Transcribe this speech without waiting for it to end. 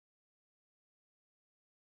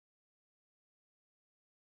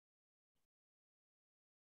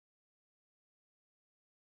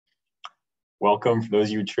Welcome for those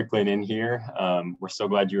of you trickling in here. We're so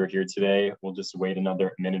glad you are here today. We'll just wait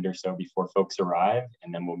another minute or so before folks arrive,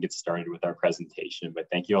 and then we'll get started with our presentation. But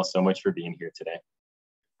thank you all so much for being here today.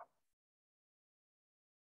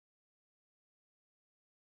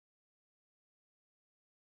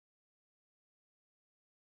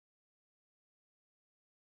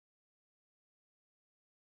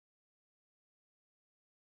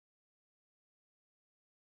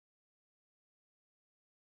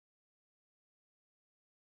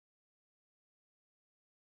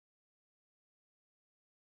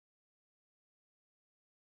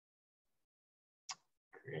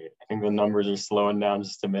 Great. I think the numbers are slowing down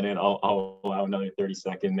just a minute. I'll allow another 30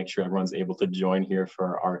 seconds, make sure everyone's able to join here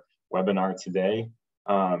for our webinar today.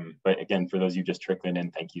 But again, for those of you just trickling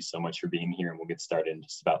in, thank you so much for being here, and we'll get started in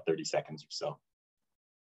just about 30 seconds or so.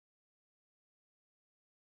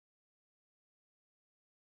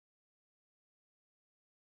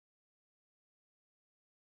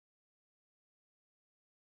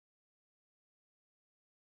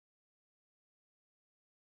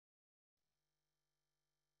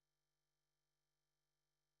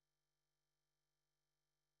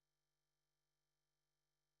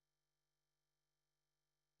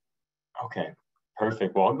 Okay,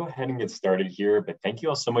 perfect. Well, I'll go ahead and get started here, but thank you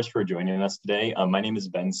all so much for joining us today. My name is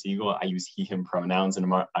Ben Siegel. I use he, him pronouns, and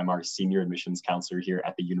I'm our senior admissions counselor here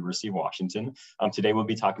at the University of Washington. Today we'll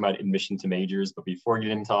be talking about admission to majors, but before we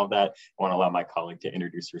get into all of that, I want to allow my colleague to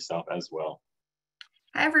introduce herself as well.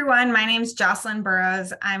 Hi, everyone. My name is Jocelyn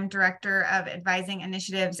Burrows. I'm Director of Advising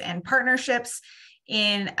Initiatives and Partnerships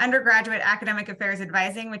in Undergraduate Academic Affairs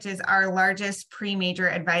Advising, which is our largest pre-major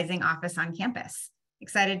advising office on campus.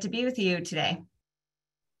 Excited to be with you today.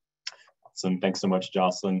 Awesome. Thanks so much,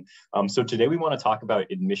 Jocelyn. So today we want to talk about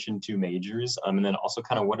admission to majors, and then also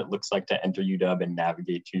kind of what it looks like to enter UW and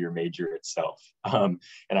navigate to your major itself. And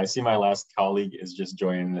I see my last colleague is just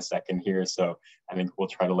joining in a second here, so I think we'll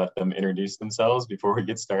try to let them introduce themselves before we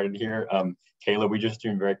get started here. Kayla, we just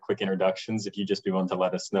doing very quick introductions. If you just be willing to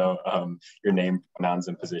let us know your name, pronouns,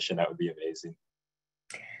 and position, that would be amazing.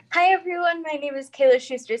 Hi, everyone. My name is Kayla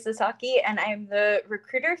Schuster-Sasaki, and I'm the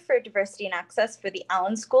recruiter for Diversity and Access for the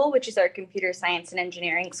Allen School, which is our computer science and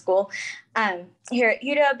engineering school here at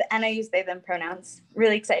UW, and I use they, them pronouns.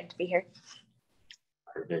 Really excited to be here.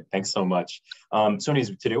 Perfect. Thanks so much. So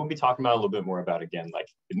anyways, today we'll be talking about a little bit more about, again, like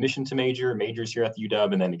admission to majors here at the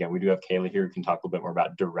UW. And then again, we do have Kayla here who can talk a little bit more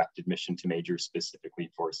about direct admission to majors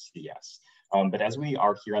specifically for CS. But as we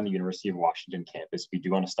are here on the University of Washington campus, we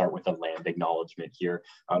do want to start with a land acknowledgement here.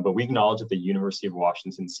 But we acknowledge that the University of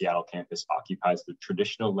Washington Seattle campus occupies the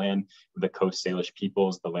traditional land of the Coast Salish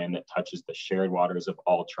peoples, the land that touches the shared waters of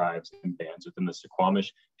all tribes and bands within the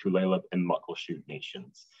Suquamish, Tulalip, and Muckleshoot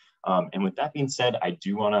nations. And with that being said, I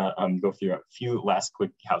do want to go through a few last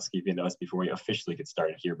quick housekeeping notes before we officially get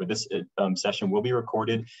started here. But this session will be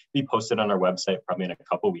recorded, be posted on our website probably in a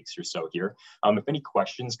couple weeks or so here. If any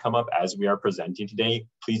questions come up as we are presenting today,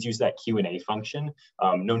 please use that Q&A function.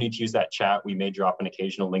 No need to use that chat. We may drop an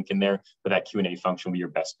occasional link in there, but that Q&A function will be your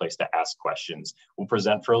best place to ask questions. We'll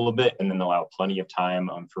present for a little bit and then allow plenty of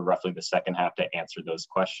time for roughly the second half to answer those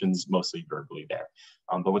questions, mostly verbally there.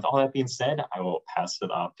 But with all that being said, I will pass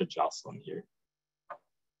it off to Jocelyn here.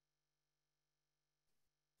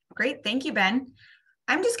 Great, thank you, Ben.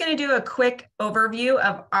 I'm just going to do a quick overview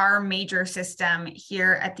of our major system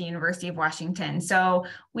here at the University of Washington. So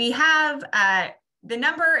we have, the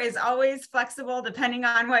number is always flexible depending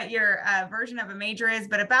on what your version of a major is,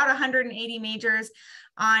 but about 180 majors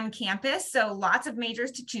on campus. So lots of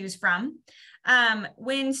majors to choose from.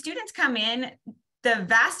 When students come in, the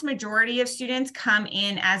vast majority of students come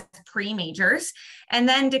in as pre-majors and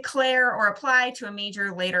then declare or apply to a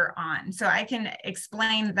major later on. So I can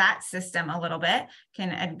explain that system a little bit,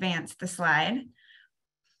 can advance the slide.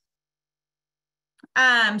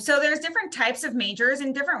 So there's different types of majors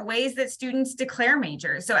and different ways that students declare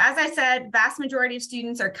majors. So as I said, vast majority of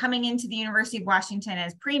students are coming into the University of Washington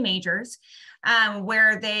as pre-majors,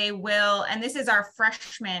 where they will, and this is our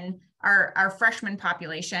freshman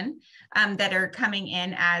population that are coming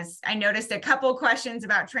in. As I noticed a couple questions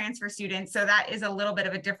about transfer students, so that is a little bit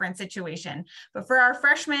of a different situation. But for our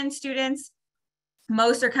freshman students,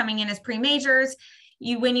 most are coming in as pre-majors.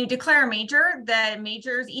 When you declare a major,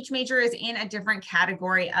 each major is in a different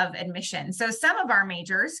category of admission. So some of our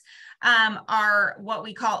majors are what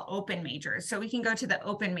we call open majors. So we can go to the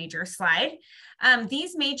open major slide.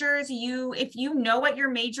 These majors, if you know what your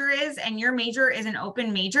major is and your major is an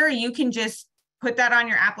open major, you can just put that on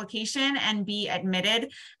your application and be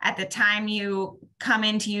admitted at the time you come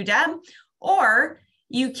into UW, or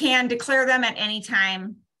you can declare them at any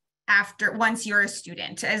time once you're a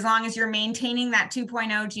student. As long as you're maintaining that 2.0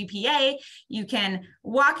 GPA, you can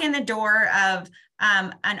walk in the door of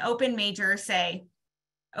an open major, say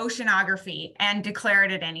oceanography, and declare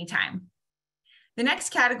it at any time. The next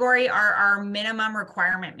category are our minimum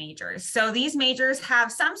requirement majors. So these majors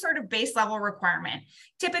have some sort of base level requirement.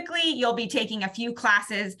 Typically, you'll be taking a few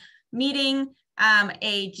classes, meeting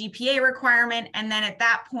a GPA requirement, and then at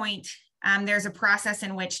that point, there's a process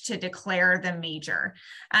in which to declare the major.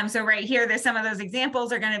 So right here, there's some of those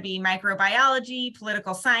examples are going to be microbiology,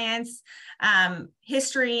 political science,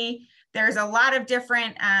 history. There's a lot of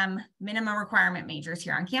different minimum requirement majors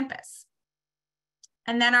here on campus.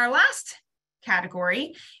 And then our last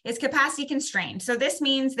category is capacity constrained. So this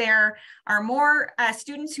means there are more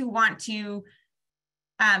students who want to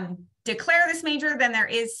declare this major than there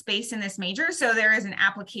is space in this major. So there is an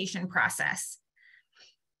application process.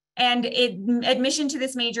 And admission to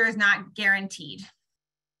this major is not guaranteed.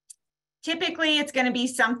 Typically, it's going to be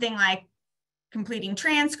something like completing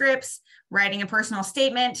transcripts, writing a personal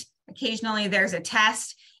statement. Occasionally, there's a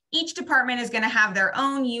test. Each department is going to have their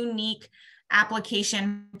own unique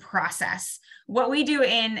application process. What we do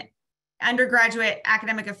in undergraduate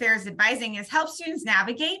academic affairs advising is help students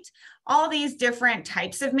navigate all these different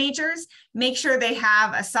types of majors, make sure they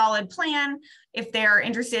have a solid plan. If they're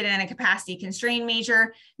interested in a capacity constrained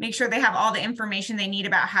major, make sure they have all the information they need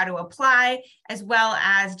about how to apply, as well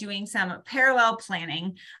as doing some parallel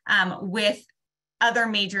planning with other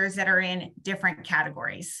majors that are in different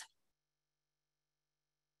categories.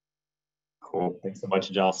 Cool. Thanks so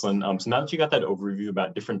much, Jocelyn. So now that you got that overview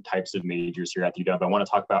about different types of majors here at UW, I want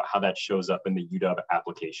to talk about how that shows up in the UW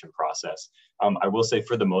application process. I will say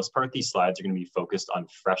for the most part, these slides are going to be focused on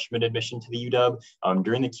freshman admission to the UW.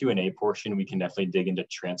 During the Q&A portion, we can definitely dig into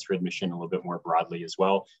transfer admission a little bit more broadly as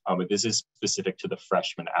well. But this is specific to the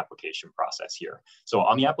freshman application process here. So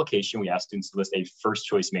on the application, we ask students to list a first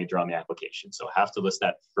choice major on the application. So have to list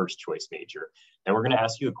that first choice major. And we're going to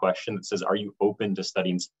ask you a question that says, are you open to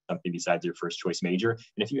studying something besides your first choice major?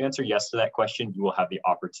 And if you answer yes to that question, you will have the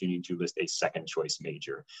opportunity to list a second choice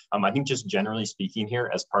major. I think just generally speaking here,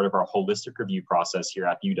 as part of our holistic review process here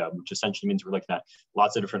at UW, which essentially means we're looking at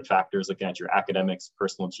lots of different factors, looking at your academics,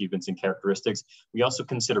 personal achievements, and characteristics, we also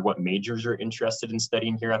consider what majors you're interested in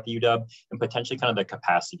studying here at the UW and potentially kind of the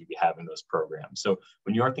capacity we have in those programs. So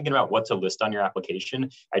when you are thinking about what to list on your application,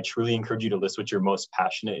 I truly encourage you to list what you're most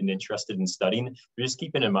passionate and interested in studying. But just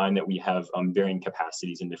keeping in mind that we have varying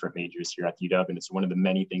capacities in different majors here at UW, and it's one of the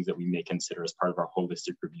many things that we may consider as part of our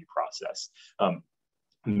holistic review process.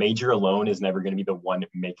 Major alone is never going to be the one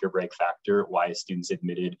make or break factor why a student's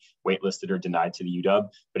admitted, waitlisted, or denied to the UW.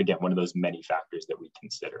 But again, one of those many factors that we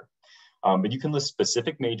consider. But you can list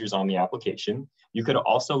specific majors on the application. You could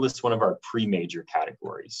also list one of our pre-major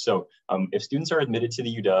categories. So if students are admitted to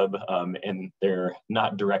the UW and they're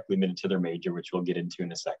not directly admitted to their major, which we'll get into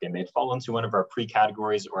in a second, they'd fall into one of our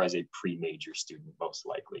pre-categories or as a pre-major student, most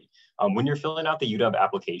likely. When you're filling out the UW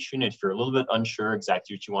application, if you're a little bit unsure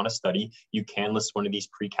exactly what you want to study, you can list one of these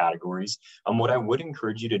pre-categories. What I would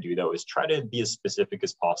encourage you to do, though, is try to be as specific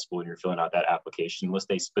as possible when you're filling out that application.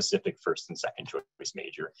 List a specific first and second choice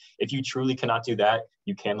major. If you truly cannot do that,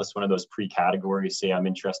 you can list one of those pre-categories. Say I'm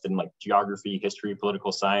interested in like geography, history,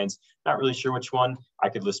 political science, not really sure which one. I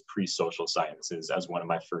could list pre-social sciences as one of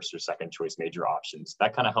my first or second choice major options.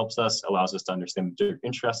 That kind of helps us, allows us to understand if you're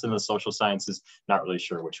interested in the social sciences, not really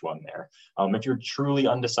sure which one there. If you're truly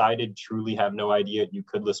undecided, truly have no idea, you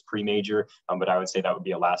could list pre-major, but I would say that would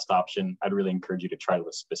be a last option. I'd really encourage you to try to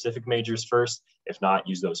list specific majors first. If not,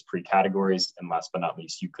 use those pre-categories. And last but not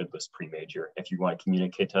least, you could list pre-major if you want to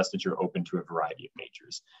communicate to us that you're open to a variety of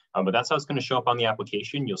majors. But that's how it's going to show up on the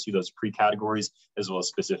application. You'll see those pre-categories as well as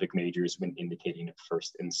specific majors when indicating a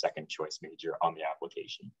first and second choice major on the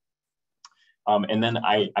application. And then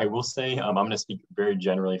I will say, I'm going to speak very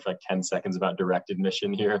generally for like 10 seconds about direct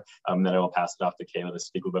admission here. Then I will pass it off to Kayla to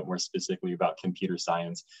speak a little bit more specifically about computer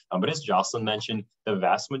science. But as Jocelyn mentioned, the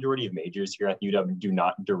vast majority of majors here at UW do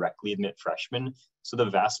not directly admit freshmen. So the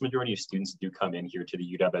vast majority of students do come in here to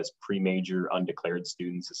the UW as pre-major undeclared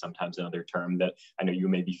students, is sometimes another term that I know you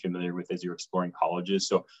may be familiar with as you're exploring colleges.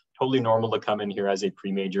 So totally normal to come in here as a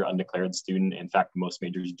pre-major undeclared student. In fact, most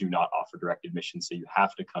majors do not offer direct admission, so you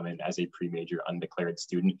have to come in as a pre-major undeclared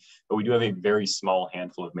student. But we do have a very small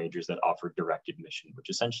handful of majors that offer direct admission,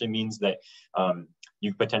 which essentially means that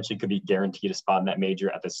you potentially could be guaranteed a spot in that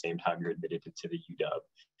major at the same time you're admitted into the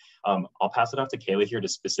UW. I'll pass it off to Kayla here to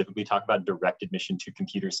specifically talk about direct admission to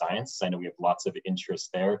computer science. I know we have lots of interest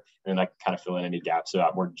there, and then I can kind of fill in any gaps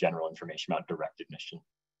about more general information about direct admission.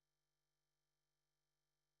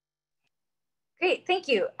 Great, thank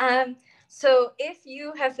you. So if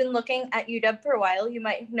you have been looking at UW for a while, you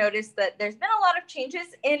might have noticed that there's been a lot of changes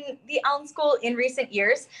in the Allen School in recent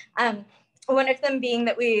years. One of them being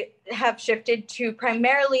that we have shifted to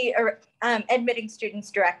primarily admitting students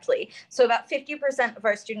directly. So about 50% of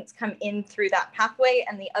our students come in through that pathway,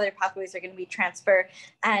 and the other pathways are going to be transfer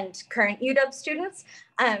and current UW students.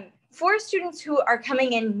 For students who are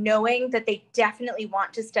coming in knowing that they definitely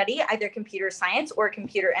want to study either computer science or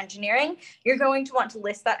computer engineering, you're going to want to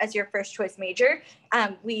list that as your first choice major.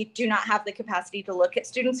 We do not have the capacity to look at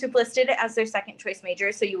students who've listed it as their second choice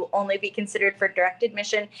major, so you will only be considered for direct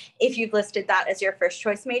admission if you've listed that as your first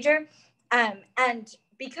choice major. And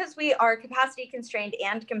because we are capacity constrained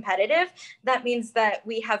and competitive, that means that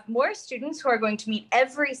we have more students who are going to meet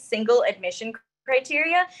every single admission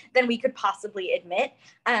criteria than we could possibly admit.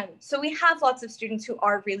 So we have lots of students who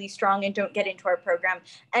are really strong and don't get into our program.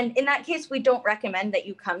 And in that case, we don't recommend that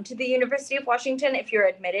you come to the University of Washington if you're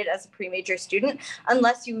admitted as a pre-major student,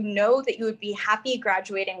 unless you know that you would be happy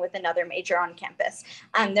graduating with another major on campus.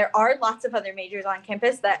 There are lots of other majors on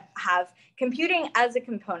campus that have computing as a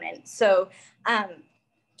component. So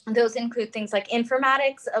those include things like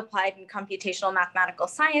informatics, applied and computational mathematical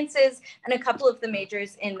sciences, and a couple of the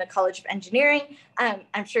majors in the College of Engineering.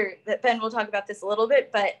 I'm sure that Ben will talk about this a little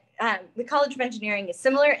bit, but the College of Engineering is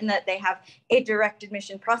similar in that they have a direct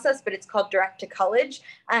admission process, but it's called direct to college.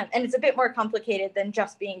 And it's a bit more complicated than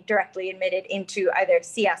just being directly admitted into either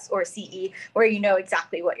CS or CE, where you know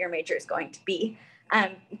exactly what your major is going to be.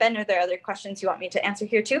 Ben, are there other questions you want me to answer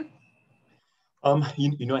here too?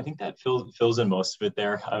 I think that fills in most of it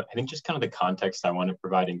there. I think just kind of the context I want to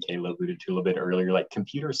provide, and Kayla alluded to a little bit earlier, like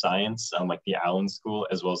computer science, like the Allen School,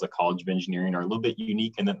 as well as the College of Engineering, are a little bit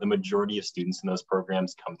unique in that the majority of students in those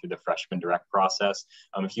programs come through the freshman direct process.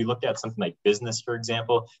 If you looked at something like business, for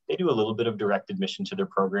example, they do a little bit of direct admission to their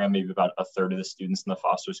program. Maybe about a third of the students in the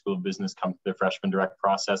Foster School of Business come through the freshman direct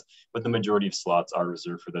process, but the majority of slots are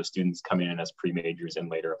reserved for those students coming in as pre-majors and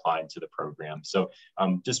later applying to the program. So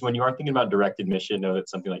just when you are thinking about direct admission, know that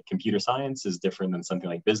something like computer science is different than something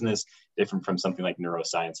like business, different from something like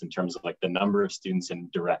neuroscience in terms of like the number of students and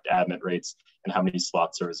direct admit rates and how many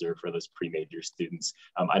slots are reserved for those pre-major students.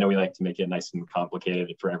 I know we like to make it nice and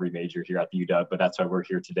complicated for every major here at the UW, but that's why we're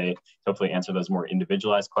here today to hopefully answer those more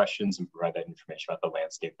individualized questions and provide that information about the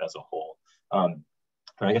landscape as a whole.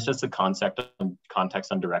 But I guess just the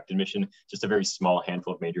context on direct admission, just a very small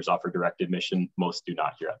handful of majors offer direct admission. Most do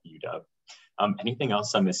not here at the UW. Anything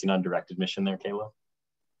else I'm missing on direct admission there, Kayla?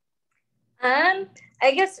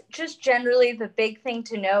 I guess just generally the big thing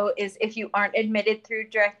to know is if you aren't admitted through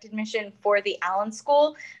direct admission for the Allen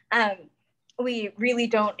School, we really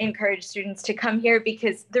don't encourage students to come here,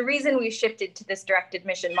 because the reason we shifted to this direct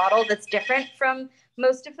admission model that's different from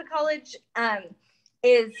most of the college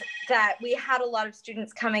is that we had a lot of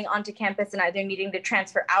students coming onto campus and either needing to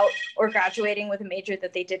transfer out or graduating with a major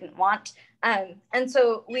that they didn't want. And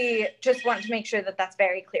so we just want to make sure that that's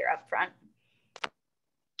very clear up front.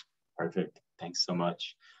 Perfect. Thanks so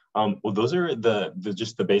much. Well, those are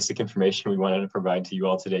just the basic information we wanted to provide to you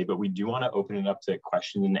all today, but we do want to open it up to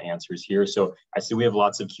questions and answers here. So I see we have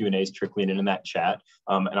lots of Q&As trickling in that chat,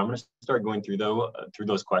 and I'm going to start going through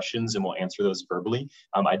those questions, and we'll answer those verbally.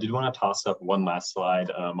 I did want to toss up one last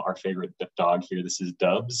slide. Our favorite dog here, this is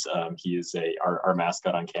Dubs. He is our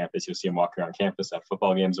mascot on campus. You'll see him walking around campus at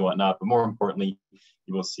football games and whatnot, but more importantly,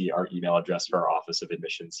 you will see our email address for our Office of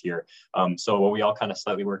Admissions here. So while we all kind of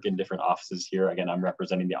slightly work in different offices here, again, I'm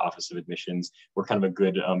representing the Office of Admissions. We're kind of a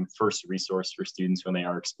good first resource for students when they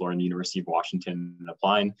are exploring the University of Washington and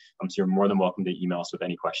applying. So you're more than welcome to email us with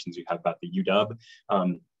any questions you have about the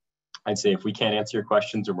UW. I'd say if we can't answer your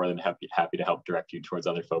questions, we're more than happy to help direct you towards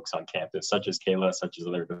other folks on campus, such as Kayla, such as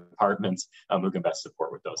other departments who can best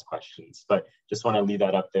support with those questions. But just want to leave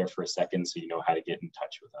that up there for a second so you know how to get in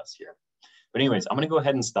touch with us here. But anyways, I'm going to go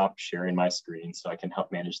ahead and stop sharing my screen so I can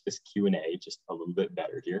help manage this Q&A just a little bit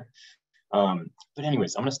better here. But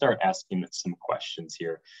anyways, I'm going to start asking some questions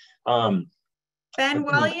here. Ben,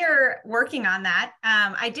 while you're working on that,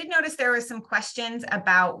 I did notice there was some questions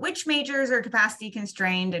about which majors are capacity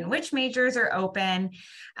constrained and which majors are open.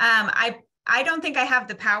 I don't think I have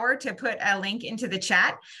the power to put a link into the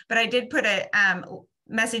chat, but I did put a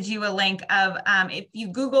message you a link of if you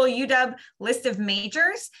Google UW list of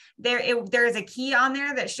majors, there is a key on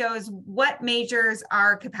there that shows what majors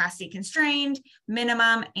are capacity constrained,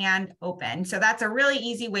 minimum, and open. So that's a really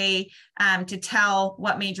easy way to tell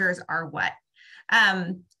what majors are what.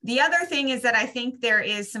 The other thing is that I think there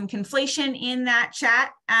is some conflation in that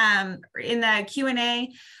chat, in the Q&A,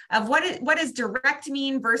 of what does direct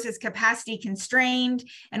mean versus capacity constrained,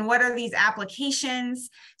 and what are these applications.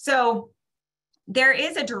 So There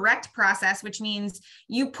is a direct process, which means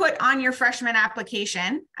you put on your freshman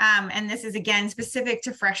application, and this is again specific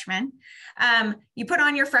to freshmen. You put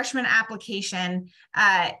on your freshman application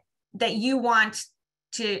that you want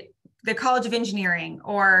to the College of Engineering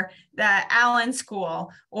or the Allen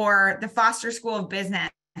School or the Foster School of Business,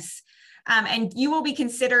 and you will be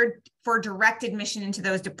considered for direct admission into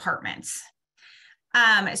those departments.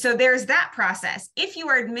 So there's that process. If you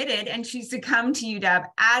are admitted and choose to come to UW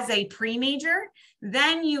as a pre-major,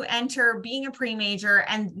 then you enter being a pre-major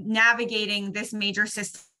and navigating this major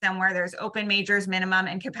system where there's open majors, minimum,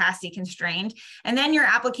 and capacity constrained. And then your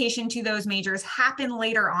application to those majors happen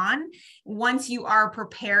later on once you are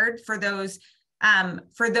prepared for those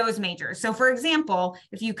majors. So for example,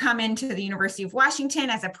 if you come into the University of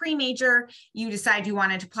Washington as a pre-major, you decide you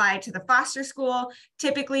want to apply to the Foster School.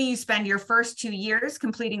 Typically you spend your first 2 years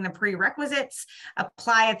completing the prerequisites,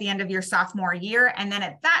 apply at the end of your sophomore year, and then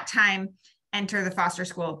at that time, enter the Foster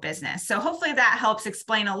School of Business. So hopefully that helps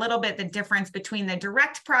explain a little bit the difference between the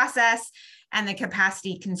direct process and the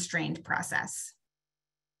capacity constrained process.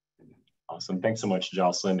 Awesome. Thanks so much,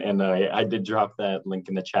 Jocelyn. And I did drop that link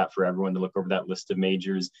in the chat for everyone to look over that list of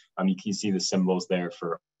majors. You can see the symbols there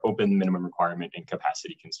for open, minimum requirement, and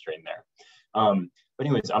capacity constrained there. But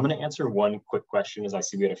anyways, I'm going to answer one quick question as I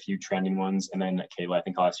see we had a few trending ones. And then Kayla, I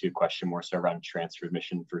think I'll ask you a question more so around transfer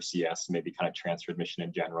admission for CS, maybe kind of transfer admission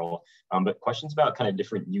in general. But questions about kind of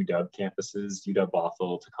different UW campuses, UW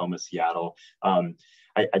Bothell, Tacoma, Seattle.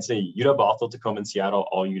 I'd say UW Bothell, Tacoma, and Seattle,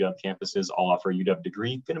 all UW campuses all offer a UW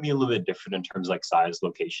degree. Going to be a little bit different in terms of like size,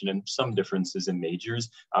 location, and some differences in majors.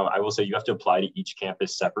 I will say you have to apply to each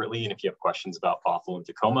campus separately. And if you have questions about Bothell and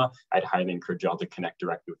Tacoma, I'd highly encourage y'all to connect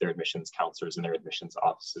directly with their admissions counselors and their admissions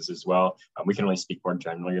offices as well. We can only speak more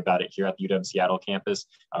generally about it here at the UW Seattle campus.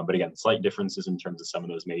 But again, slight differences in terms of some of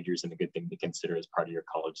those majors and a good thing to consider as part of your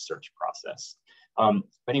college search process.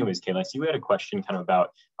 But anyways, Kayla, I see we had a question kind of about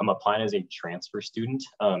applying as a transfer student.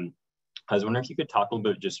 I was wondering if you could talk a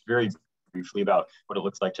little bit just very briefly about what it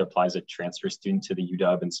looks like to apply as a transfer student to the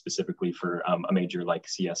UW and specifically for a major like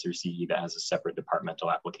CS or CE that has a separate departmental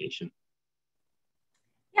application.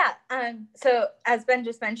 Yeah, so as Ben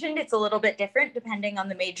just mentioned, it's a little bit different depending on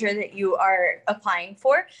the major that you are applying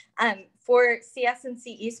for. For CS and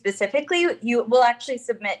CE specifically, you will actually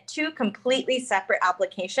submit 2 completely separate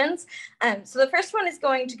applications. So the first one is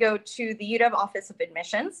going to go to the UW Office of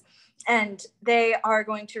Admissions, and they are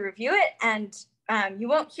going to review it, and you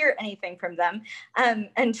won't hear anything from them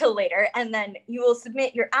until later. And then you will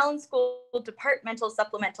submit your Allen School departmental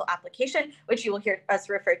supplemental application, which you will hear us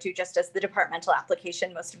refer to just as the departmental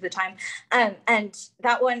application most of the time. And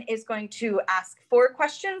that one is going to ask 4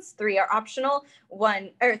 questions. 3 are optional.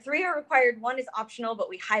 3 are required. 1 is optional, but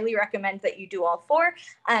we highly recommend that you do all 4.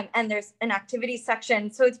 And there's an activities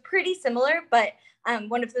section. So it's pretty similar, but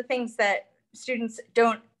one of the things that students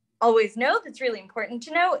don't always know that's really important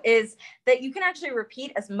to know is that you can actually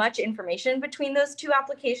repeat as much information between those 2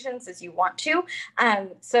 applications as you want to.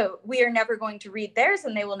 So we are never going to read theirs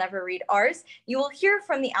and they will never read ours. You will hear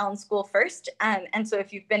from the Allen School first. And so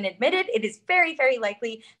if you've been admitted, it is very, very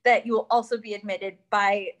likely that you will also be admitted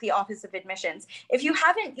by the Office of Admissions. If you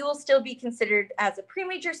haven't, you will still be considered as a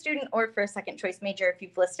pre-major student or for a second choice major if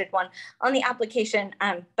you've listed one on the application,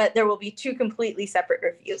 but there will be 2 completely separate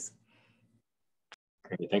reviews.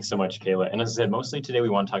 Great. Thanks so much, Kayla. And as I said, mostly today we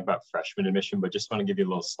want to talk about freshman admission, but just want to give you a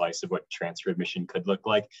little slice of what transfer admission could look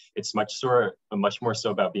like. It's much more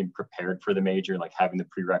so about being prepared for the major, like having the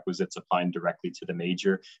prerequisites applying directly to the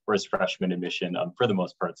major, whereas freshman admission, for the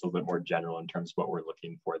most part, it's a little bit more general in terms of what we're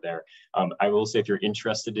looking for there. I will say if you're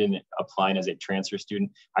interested in applying as a transfer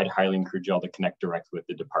student, I'd highly encourage y'all to connect directly with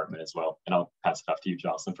the department as well. And I'll pass it off to you,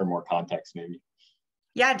 Jocelyn, for more context maybe.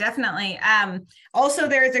 Yeah, definitely. Also,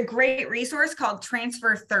 there's a great resource called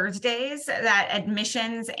Transfer Thursdays that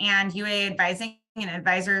admissions and UA advising and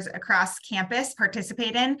advisors across campus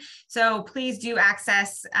participate in. So please do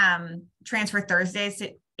access Transfer Thursdays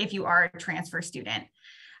if you are a transfer student.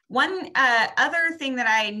 One other thing that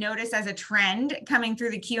I noticed as a trend coming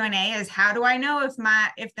through the Q&A is how do I know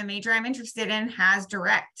if the major I'm interested in has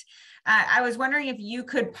direct? I was wondering if you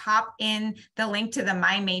could pop in the link to the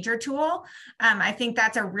My Major tool. I think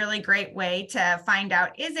that's a really great way to find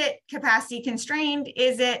out, is it capacity constrained?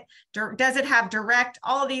 Does it have direct?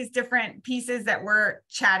 All these different pieces that we're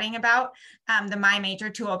chatting about, the My Major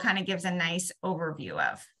tool kind of gives a nice overview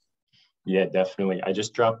of. Yeah, definitely. I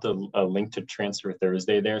just dropped a link to Transfer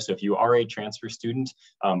Thursday there. So if you are a transfer student,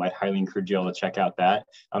 I'd highly encourage you all to check out that.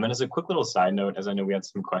 And as a quick little side note, as I know we had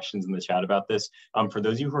some questions in the chat about this, for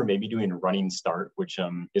those of you who are maybe doing Running Start, which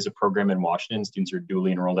is a program in Washington, students are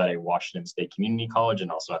duly enrolled at a Washington State Community College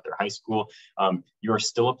and also at their high school. You are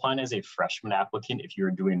still applying as a freshman applicant if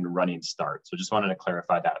you're doing Running Start. So just wanted to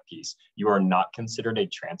clarify that piece. You are not considered a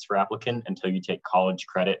transfer applicant until you take college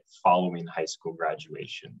credit following high school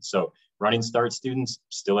graduation. So Running Start students,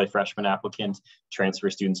 still a freshman applicant.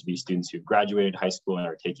 Transfer students would be students who've graduated high school and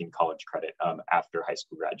are taking college credit after high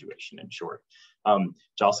school graduation, in short.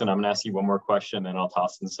 Jocelyn, I'm gonna ask you one more question and I'll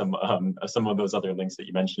toss in some of those other links that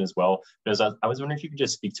you mentioned as well. Because I was wondering if you could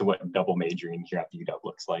just speak to what double majoring here at the UW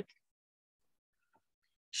looks like.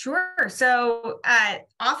 Sure. So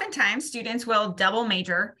oftentimes students will double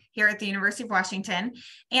major here at the University of Washington.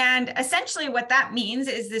 And essentially what that means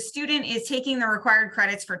is the student is taking the required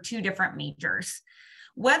credits for two different majors.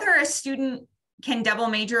 Whether a student can double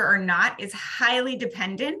major or not is highly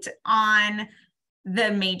dependent on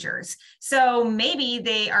the majors. So maybe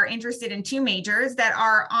they are interested in two majors that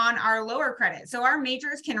are on our lower credit. So our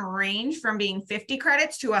majors can range from being 50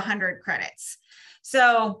 credits to 100 credits.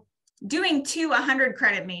 So doing two 100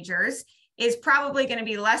 credit majors is probably going to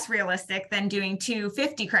be less realistic than doing two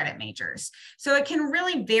 50 credit majors. So it can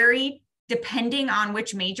really vary depending on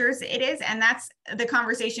which majors it is. And that's the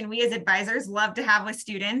conversation we as advisors love to have with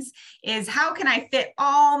students is how can I fit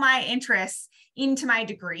all my interests into my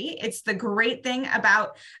degree? It's the great thing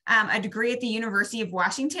about a degree at the University of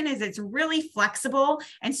Washington is it's really flexible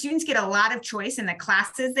and students get a lot of choice in the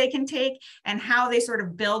classes they can take and how they sort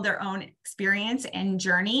of build their own experience and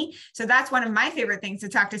journey. So that's one of my favorite things to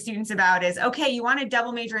talk to students about is, okay, you want to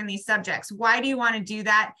double major in these subjects. Why do you want to do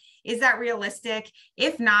that? Is that realistic?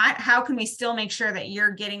 If not, how can we still make sure that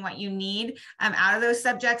you're getting what you need out of those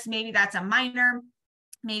subjects? Maybe that's a minor.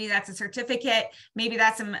 Maybe that's a certificate. Maybe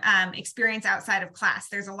that's some experience outside of class.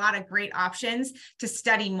 There's a lot of great options to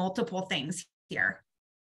study multiple things here.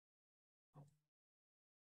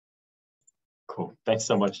 Cool. Thanks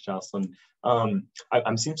so much, Jocelyn.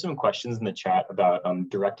 I'm seeing some questions in the chat about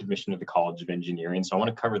direct admission to the College of Engineering. So I want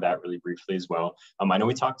to cover that really briefly as well. I know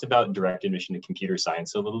we talked about direct admission to computer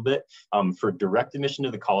science a little bit. For direct admission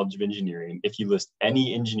to the College of Engineering, if you list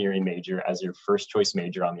any engineering major as your first choice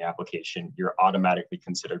major on the application, you're automatically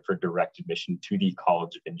considered for direct admission to the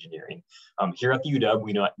College of Engineering. Here at the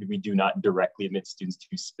UW, we do not directly admit students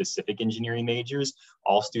to specific engineering majors.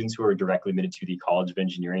 All students who are directly admitted to the College of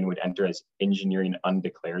Engineering would enter as engineering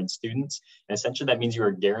undeclared students. And essentially that means you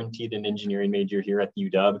are guaranteed an engineering major here at the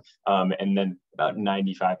UW, and then about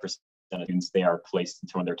 95% of students, they are placed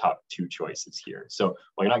into one of their top two choices here. So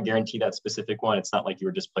while you're not guaranteed that specific one, it's not like you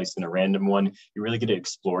were just placed in a random one. You really get to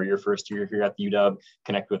explore your first year here at the UW,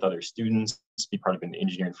 connect with other students, be part of an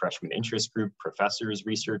engineering freshman interest group, professors,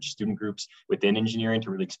 research, student groups within engineering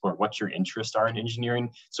to really explore what your interests are in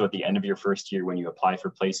engineering. So at the end of your first year, when you apply for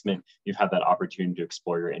placement, you've had that opportunity to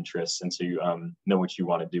explore your interests. And so you know what you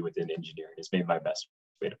want to do within engineering is maybe my best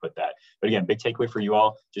way to put that. But again, big takeaway for you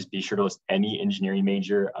all, just be sure to list any engineering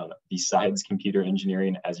major besides computer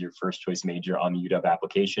engineering as your first choice major on the UW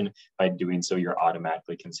application. By doing so, you're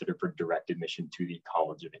automatically considered for direct admission to the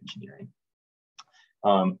College of Engineering.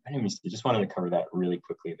 Anyways, I just wanted to cover that really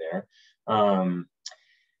quickly there.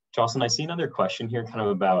 Jocelyn, I see another question here kind of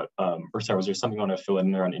about, or sorry, was there something you want to fill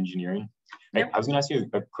in there on engineering? Yep. I was going to ask you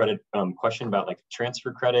a credit question about like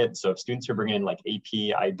transfer credit. So if students are bringing in like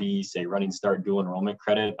AP, IB, say Running Start, dual enrollment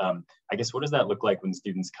credit, I guess what does that look like when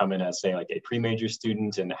students come in as say like a pre-major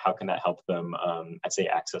student, and how can that help them, I'd say,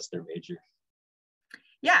 access their major?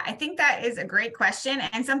 Yeah, I think that is a great question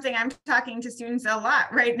and something I'm talking to students a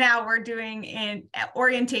lot right now. We're doing in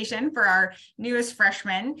orientation for our newest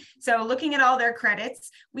freshmen. So looking at all their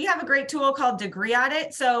credits, we have a great tool called Degree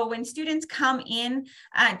Audit. So when students come in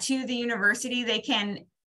to the university, they can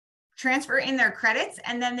transfer in their credits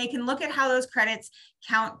and then they can look at how those credits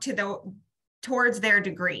count towards their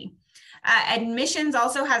degree. Admissions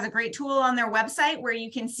also has a great tool on their website where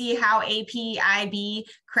you can see how AP, IB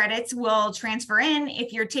credits will transfer in.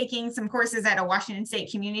 If you're taking some courses at a Washington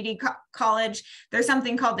State Community College, there's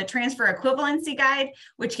something called the Transfer Equivalency Guide,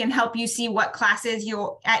 which can help you see what classes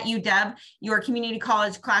at UW, your community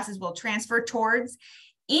college classes will transfer towards.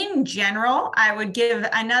 In general, I would give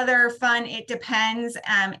another fun, it depends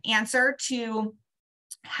answer to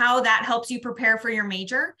how that helps you prepare for your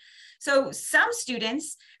major. So some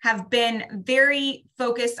students have been very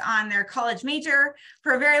focused on their college major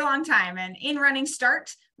for a very long time. And in Running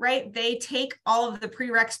Start, right, they take all of the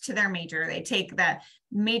prereqs to their major. They take the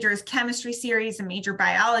major's chemistry series, the major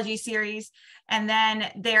biology series, and then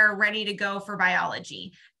they're ready to go for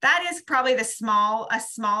biology. That is probably a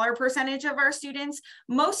smaller percentage of our students.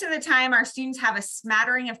 Most of the time, our students have a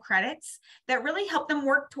smattering of credits that really help them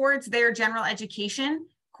work towards their general education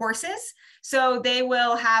courses. So they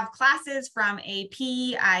will have classes from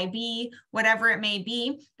AP, IB, whatever it may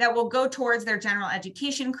be, that will go towards their general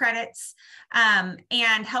education credits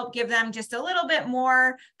and help give them just a little bit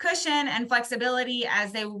more cushion and flexibility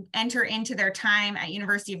as they enter into their time at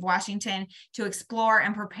University of Washington to explore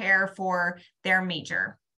and prepare for their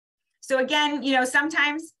major. So again, you know,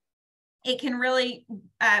 sometimes it can really,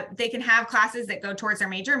 they can have classes that go towards their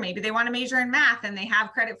major. Maybe they want to major in math and they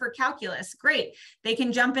have credit for calculus. Great. They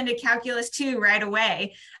can jump into calculus 2 right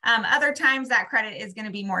away. Other times that credit is going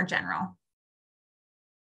to be more general.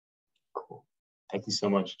 Cool. Thank you so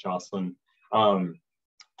much, Jocelyn. Kayla,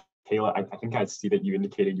 I think I see that you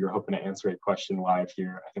indicated you were hoping to answer a question live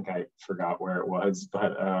here. I think I forgot where it was,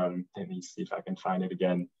 but let me see if I can find it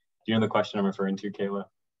again. Do you know the question I'm referring to, Kayla?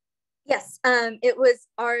 Yes, it was,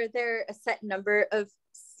 are there a set number of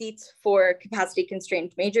seats for capacity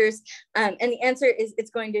constrained majors? And the answer is it's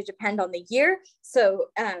going to depend on the year. So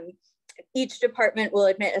each department will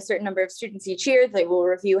admit a certain number of students each year. They will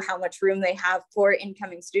review how much room they have for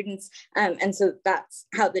incoming students. And so that's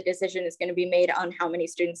how the decision is going to be made on how many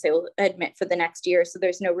students they will admit for the next year. So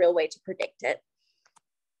there's no real way to predict it.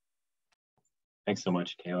 Thanks so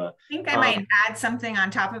much, Kayla. I think I might add something on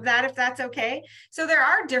top of that, if that's okay. So there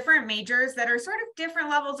are different majors that are sort of different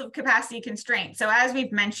levels of capacity constraint. So as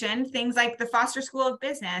we've mentioned, things like the Foster School of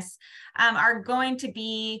Business are going to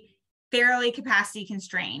be fairly capacity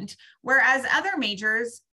constrained, whereas other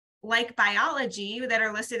majors like biology that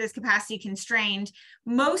are listed as capacity constrained,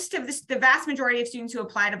 most of the vast majority of students who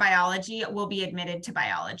apply to biology will be admitted to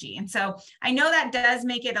biology. And so I know that does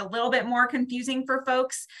make it a little bit more confusing for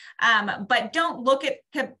folks, but don't look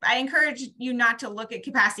at, I encourage you not to look at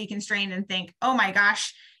capacity constrained and think, oh my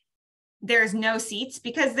gosh, there's no seats,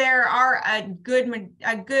 because there are a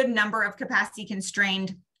good number of capacity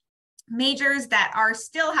constrained majors that are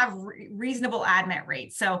still have reasonable admit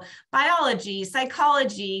rates. So biology,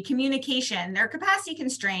 psychology, communication, they're capacity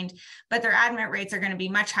constrained, but their admit rates are going to be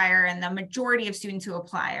much higher, and the majority of students who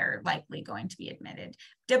apply are likely going to be admitted.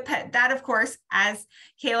 That, of course, as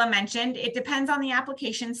Kayla mentioned, it depends on the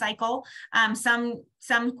application cycle.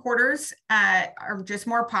 Some quarters are just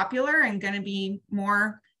more popular and going to be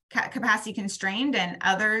more capacity constrained, and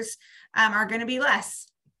others are going to be less.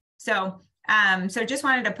 So just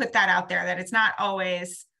wanted to put that out there, that it's not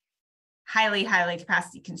always highly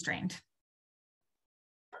capacity constrained.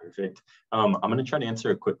 Perfect. I'm going to try to answer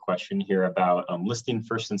a quick question here about listing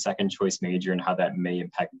first and second choice major and how that may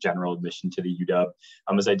impact general admission to the UW.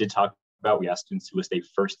 As I did talk about, we asked students to list a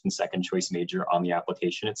first and second choice major on the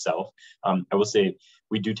application itself. I will say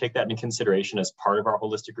we do take that into consideration as part of our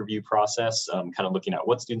holistic review process, kind of looking at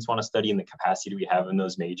what students want to study and the capacity we have in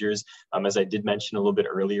those majors. As I did mention a little bit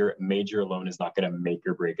earlier, major alone is not going to make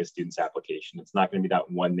or break a student's application. It's not going to be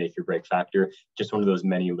that one make or break factor, just one of those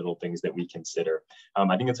many little things that we consider.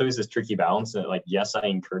 I think it's always this tricky balance that, like, yes, I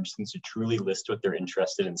encourage students to truly list what they're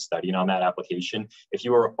interested in studying on that application. If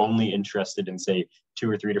you are only interested in, say, 2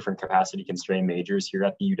 or 3 different capacity constrained majors here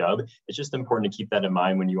at the UW, it's just important to keep that in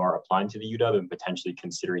mind when you are applying to the UW and potentially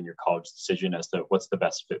considering your college decision as to what's the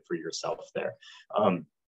best fit for yourself there.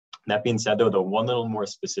 That being said, though, the one little more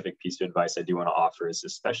specific piece of advice I do want to offer is,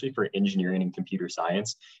 especially for engineering and computer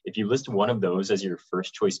science, if you list one of those as your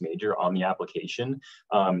first choice major on the application,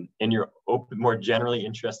 and you're more generally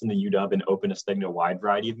interested in the UW and open to studying a wide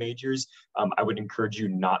variety of majors, I would encourage you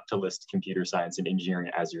not to list computer science and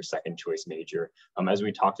engineering as your second choice major. As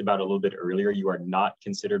we talked about a little bit earlier, you are not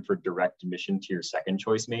considered for direct admission to your second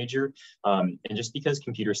choice major. And just because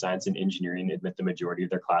computer science and engineering admit the majority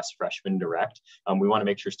of their class freshmen direct, we want to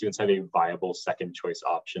make sure students have a viable second choice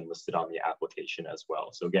option listed on the application as well.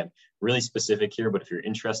 So again, really specific here, but if you're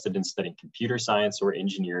interested in studying computer science or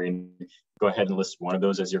engineering, go ahead and list one of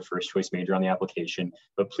those as your first choice major on the application,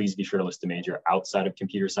 but please be sure to list a major outside of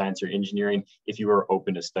computer science or engineering if you are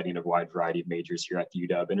open to studying a wide variety of majors here at the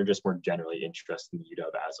UW and are just more generally interested in the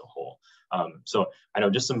UW as a whole. So I know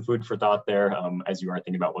just some food for thought there as you are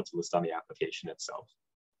thinking about what to list on the application itself.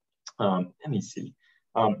 Let me see.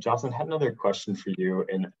 Jocelyn, had another question for you,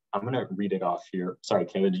 and I'm going to read it off here. Sorry,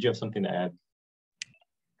 Kayla, did you have something to add?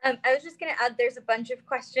 I was just going to add, there's a bunch of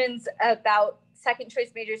questions about second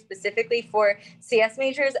choice majors specifically for CS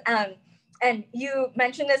majors. And you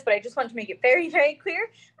mentioned this, but I just want to make it very, very clear.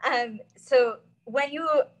 So when you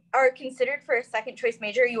are considered for a second choice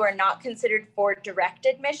major, you are not considered for direct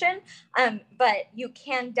admission, but you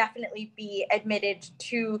can definitely be admitted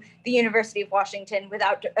to the University of Washington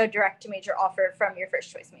without a direct to major offer from your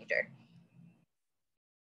first choice major.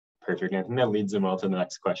 Perfect. I think that leads them well to the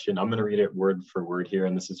next question. I'm going to read it word for word here,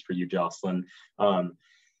 and this is for you, Jocelyn.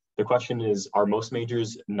 The question is, are most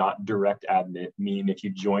majors not direct admit, meaning if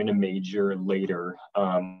you join a major later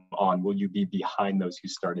on, will you be behind those who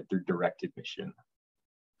started through direct admission?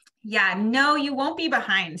 Yeah, no, you won't be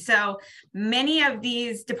behind. So many of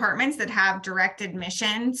these departments that have direct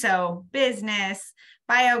admission, so business,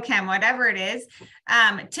 biochem, whatever it is,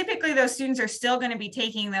 typically those students are still going to be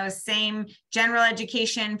taking those same general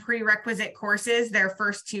education prerequisite courses their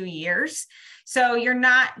first 2 years. So you're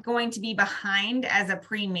not going to be behind as a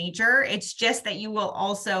pre-major. It's just that you will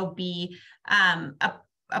also be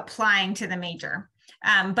applying to the major.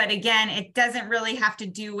 But again, it doesn't really have to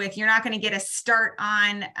do with, you're not going to get a start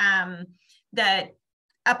on the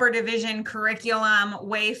upper division curriculum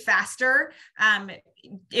way faster.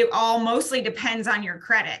 It all mostly depends on your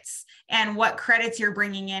credits and what credits you're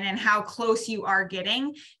bringing in and how close you are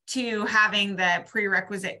getting to having the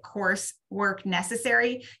prerequisite course work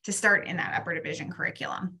necessary to start in that upper division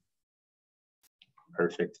curriculum.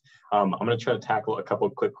 Perfect. I'm going to try to tackle a couple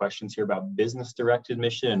of quick questions here about business direct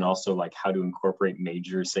admission and also like how to incorporate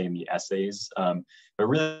majors, say in the essays. But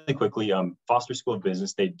really quickly, Foster School of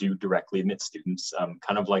Business, they do directly admit students,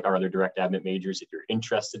 kind of like our other direct admit majors. If you're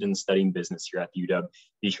interested in studying business here at the UW,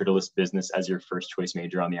 be sure to list business as your first choice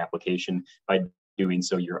major on the application. By doing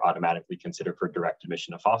so, you're automatically considered for direct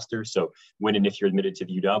admission to Foster. So when and if you're admitted to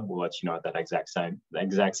the UW, we'll let you know at that exact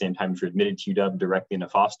same time if you're admitted to UW directly into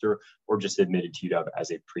Foster or just admitted to UW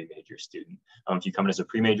as a pre-major student. If you come in as a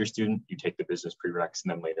pre-major student, you take the business prereqs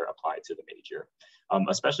and then later apply to the major.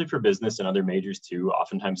 Especially for business and other majors too,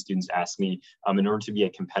 oftentimes students ask me, in order to be a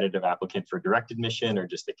competitive applicant for direct admission or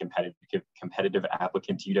just a competitive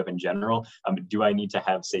applicant to UW in general, do I need to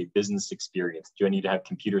have, say, business experience? Do I need to have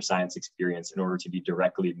computer science experience in order to be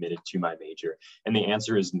directly admitted to my major? And the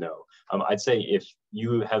answer is no. I'd say if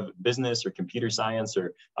you have business or computer science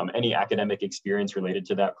or any academic experience related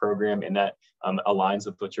to that program and that aligns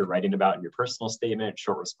with what you're writing about in your personal statement,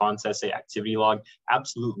 short response essay, activity log,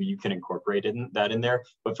 absolutely you can incorporate that in there.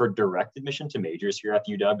 But for direct admission to majors here at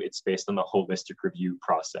UW, it's based on the holistic review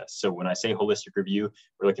process. So when I say holistic review,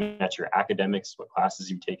 we're looking at your academics, what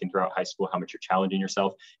classes you've taken throughout high school, how much you're challenging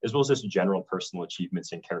yourself, as well as just general personal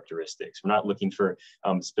achievements and characteristics. We're not looking for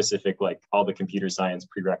specific, like all the computer science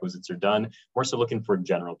prerequisites are done. We're also looking for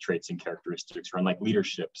general traits and characteristics around like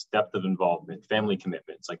leadership, depth of involvement, family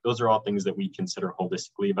commitments. Like those are all things that we consider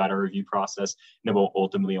holistically about our review process, and it will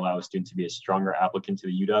ultimately allow a student to be a stronger applicant to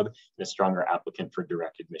the UW and a stronger applicant for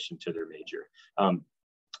direct admission to their major.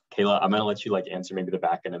 Kayla, I'm gonna let you like answer maybe the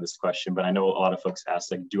back end of this question, but I know a lot of folks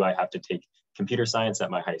ask, like, do I have to take computer science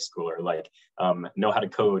at my high school or like know how to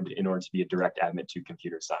code in order to be a direct admit to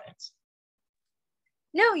computer science?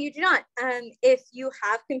 No, you do not. If you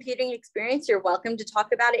have computing experience, you're welcome to talk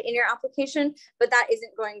about it in your application, but that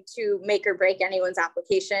isn't going to make or break anyone's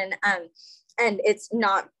application. And it's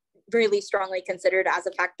not really strongly considered as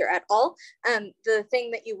a factor at all. The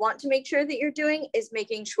thing that you want to make sure that you're doing is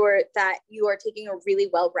making sure that you are taking a really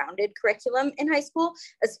well-rounded curriculum in high school,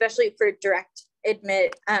 especially for direct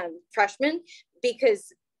admit freshmen,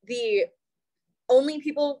 because the only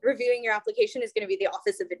people reviewing your application is going to be the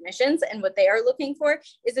Office of Admissions. And what they are looking for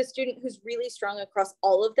is a student who's really strong across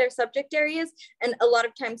all of their subject areas. And a lot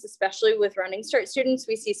of times, especially with Running Start students,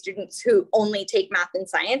 we see students who only take math and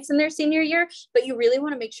science in their senior year, but you really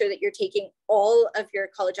want to make sure that you're taking all of your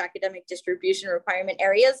college academic distribution requirement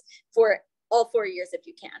areas for all 4 years if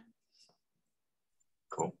you can.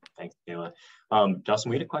 Cool, thanks, Kayla. Justin,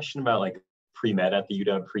 we had a question about like pre-med at the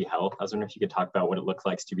UW, pre-health. I was wondering if you could talk about what it looks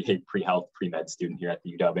like to be a pre-health, pre-med student here at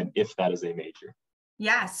the UW, and if that is a major.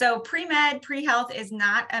 Yeah, so pre-med, pre-health is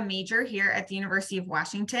not a major here at the University of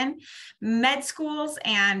Washington. Med schools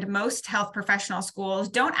and most health professional schools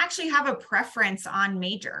don't actually have a preference on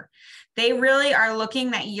major. They really are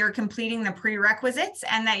looking that you're completing the prerequisites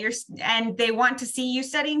and that they want to see you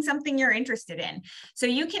studying something you're interested in. So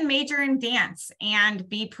you can major in dance and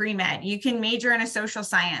be pre-med. You can major in a social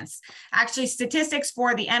science. Actually, statistics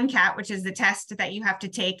for the MCAT, which is the test that you have to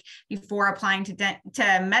take before applying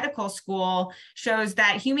to medical school, shows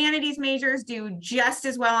that humanities majors do just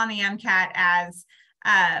as well on the MCAT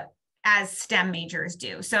as STEM majors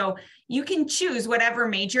do. So you can choose whatever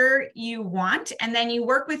major you want, and then you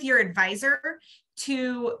work with your advisor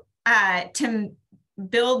to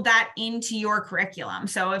build that into your curriculum.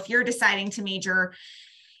 So if you're deciding to major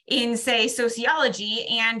in, say, sociology,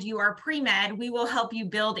 and you are pre-med, we will help you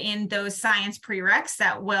build in those science prereqs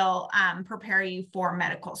that will prepare you for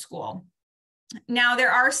medical school. Now,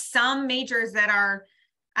 there are some majors that are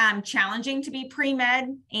challenging to be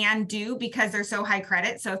pre-med and do because they're so high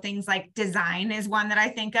credit. So things like design is one that I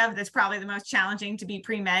think of that's probably the most challenging to be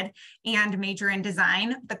pre-med and major in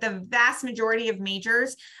design. But the vast majority of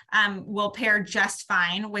majors will pair just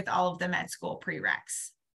fine with all of the med school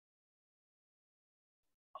prereqs.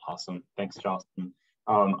 Awesome. Thanks, Jocelyn.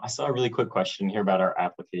 I saw a really quick question here about our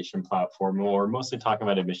application platform. We're mostly talking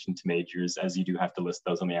about admission to majors, as you do have to list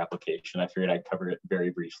those on the application. I figured I'd cover it very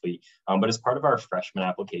briefly. But as part of our freshman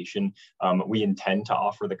application, we intend to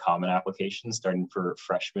offer the common application starting for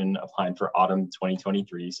freshmen applying for autumn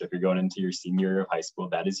 2023. So if you're going into your senior year of high school,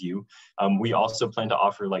 that is you. We also plan to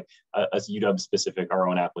offer like a UW specific, our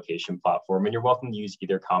own application platform. And you're welcome to use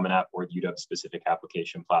either Common App or UW specific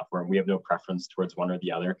application platform. We have no preference towards one or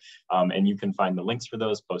the other. And you can find the links for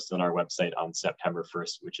those posted on our website on September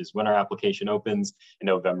 1st, which is when our application opens, and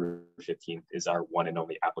November 15th is our one and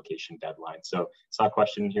only application deadline. So I saw a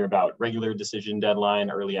question here about regular decision deadline,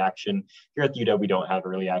 early action. Here at the UW, we don't have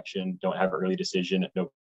early action, don't have early decision. No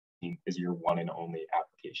is your one and only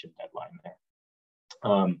application deadline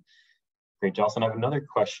there. Great, Jocelyn, I have another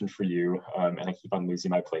question for you, and I keep on losing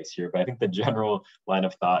my place here, but I think the general line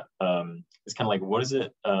of thought is kind of like, what is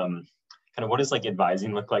it, what does like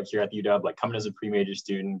advising look like here at the UW? Like coming as a pre-major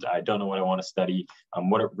student, I don't know what I want to study.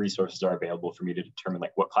 What resources are available for me to determine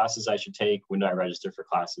like what classes I should take? When do I register for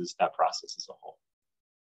classes? That process as a whole.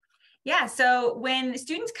 Yeah, so when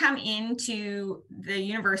students come into the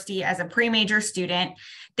university as a pre-major student,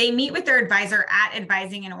 they meet with their advisor at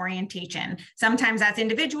advising and orientation. Sometimes that's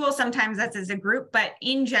individual, sometimes that's as a group, but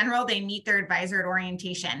in general, they meet their advisor at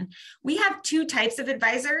orientation. We have two types of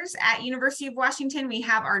advisors at University of Washington. We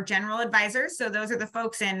have our general advisors. So those are the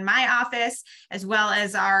folks in my office, as well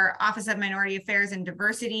as our Office of Minority Affairs and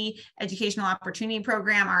Diversity, Educational Opportunity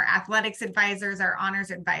Program, our athletics advisors, our honors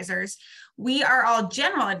advisors. We are all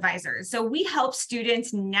general advisors. So we help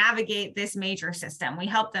students navigate this major system. We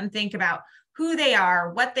help them think about who they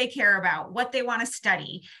are, what they care about, what they want to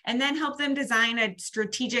study, and then help them design a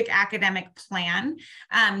strategic academic plan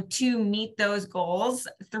to meet those goals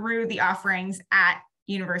through the offerings at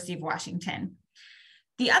University of Washington.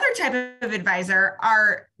 The other type of advisor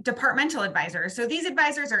are departmental advisors. So these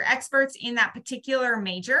advisors are experts in that particular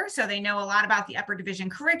major. So they know a lot about the upper division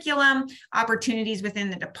curriculum, opportunities within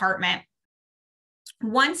the department.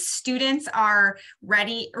 Once students are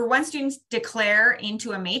ready, or once students declare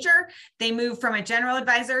into a major, they move from a general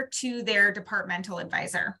advisor to their departmental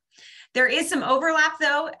advisor. There is some overlap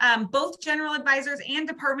though. Both general advisors and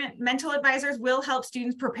departmental advisors will help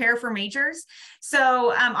students prepare for majors.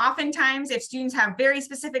 So oftentimes if students have very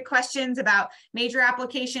specific questions about major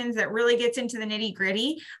applications that really gets into the nitty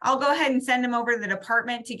gritty, I'll go ahead and send them over to the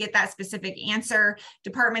department to get that specific answer.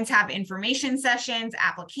 Departments have information sessions,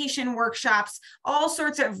 application workshops, all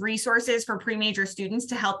sorts of resources for pre-major students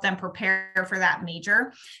to help them prepare for that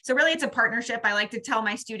major. So really it's a partnership. I like to tell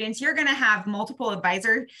my students, you're going to have multiple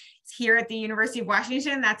advisors here at the University of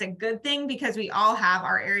Washington. That's a good thing because we all have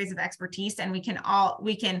our areas of expertise and we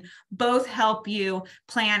can both help you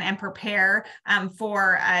plan and prepare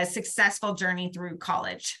for a successful journey through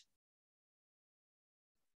college.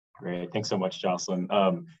 Great, thanks so much, Jocelyn.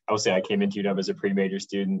 I will say I came into UW as a pre-major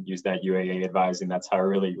student, used that UAA advising. That's how I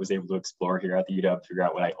really was able to explore here at the UW, figure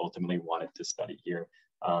out what I ultimately wanted to study here.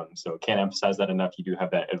 So can't emphasize that enough. You do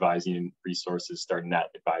have that advising resources starting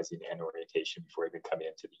at advising and orientation before even coming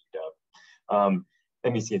into the UW.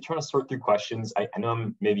 Let me see, I'm trying to sort through questions. I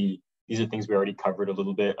know maybe these are things we already covered a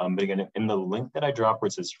little bit, but again, in the link that I dropped where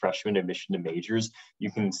it says freshman admission to majors,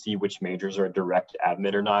 you can see which majors are direct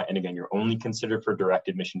admit or not. And again, you're only considered for direct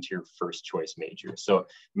admission to your first choice major. So, I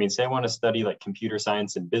mean, say I want to study like computer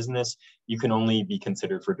science and business, you can only be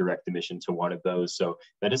considered for direct admission to one of those. So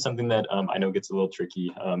that is something that I know gets a little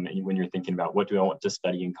tricky when you're thinking about what do I want to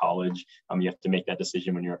study in college. You have to make that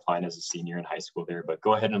decision when you're applying as a senior in high school there, but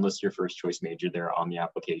go ahead and list your first choice major there on the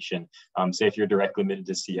application. Say if you're directly admitted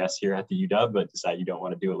to CS here at the UW, but decide you don't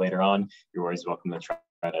want to do it later on, you're always welcome to try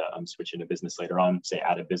to switch into business later on, say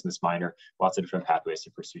add a business minor, lots of different pathways to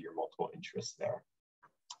pursue your multiple interests there.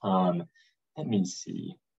 Let me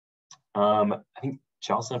see. I think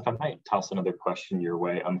Jocelyn, if I might toss another question your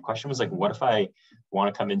way. Question was like, what if I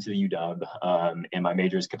want to come into the UW and my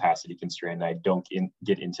major is capacity constrained and I don't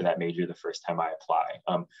get into that major the first time I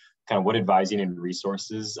apply? Kind of what advising and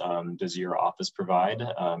resources does your office provide?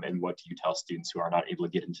 And what do you tell students who are not able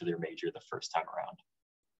to get into their major the first time around?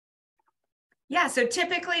 Yeah, so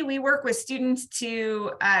typically we work with students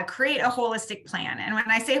to create a holistic plan. And when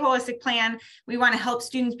I say holistic plan, we want to help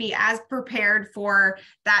students be as prepared for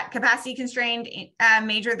that capacity constrained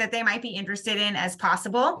major that they might be interested in as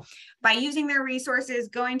possible by using their resources,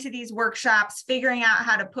 going to these workshops, figuring out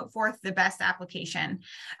how to put forth the best application.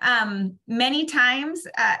 Many times,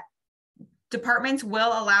 departments will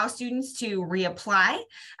allow students to reapply.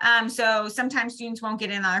 So sometimes students won't get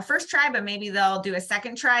in on their first try, but maybe they'll do a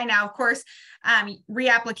second try. Now, of course,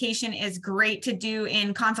 reapplication is great to do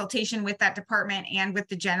in consultation with that department and with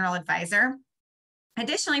the general advisor.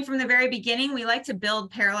 Additionally, from the very beginning, we like to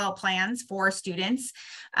build parallel plans for students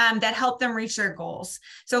that help them reach their goals.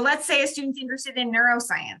 So let's say a student's interested in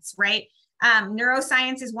neuroscience, right?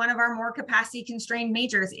 Neuroscience is one of our more capacity constrained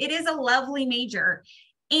majors. It is a lovely major.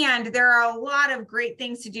 And there are a lot of great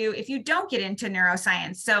things to do if you don't get into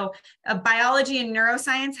neuroscience. So biology and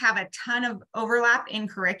neuroscience have a ton of overlap in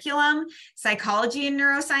curriculum. Psychology and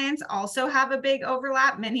neuroscience also have a big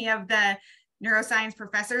overlap. Many of the neuroscience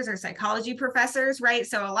professors are psychology professors, right?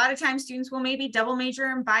 So a lot of times students will maybe double major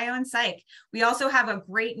in bio and psych. We also have a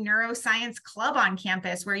great neuroscience club on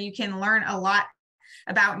campus where you can learn a lot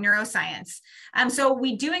about neuroscience. So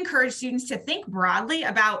we do encourage students to think broadly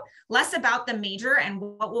about less about the major and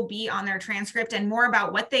what will be on their transcript and more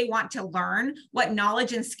about what they want to learn, what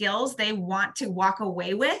knowledge and skills they want to walk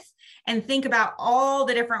away with, and think about all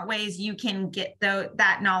the different ways you can get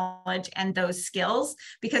that knowledge and those skills,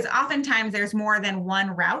 because oftentimes there's more than one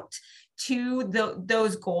route to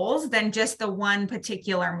those goals than just the one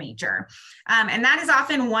particular major. And that is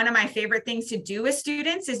often one of my favorite things to do with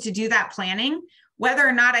students, is to do that planning, whether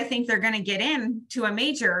or not I think they're going to get into a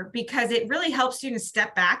major, because it really helps students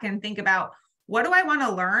step back and think about, what do I want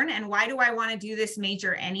to learn and why do I want to do this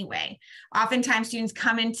major anyway? Oftentimes students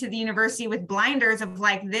come into the university with blinders of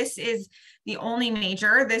like, this is the only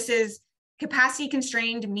major. This is capacity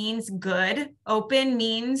constrained means good. Open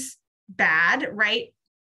means bad, right?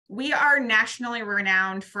 We are nationally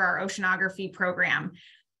renowned for our oceanography program.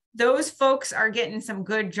 Those folks are getting some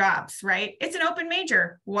good jobs, right? It's an open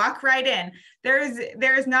major, walk right in.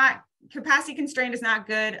 There's not, capacity constrained is not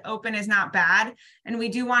good, open is not bad. And we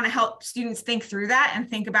do want to help students think through that and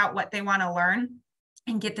think about what they want to learn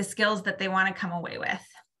and get the skills that they want to come away with.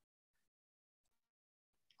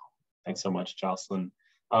 Thanks so much, Jocelyn.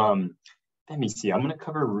 Let me see, I'm going to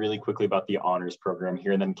cover really quickly about the honors program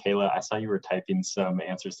here. And then Kayla, I saw you were typing some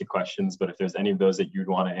answers to questions, but if there's any of those that you'd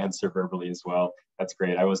want to answer verbally as well, that's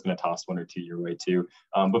great. I was going to toss one or two your way too.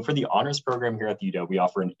 But for the honors program here at the UW, we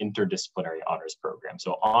offer an interdisciplinary honors program.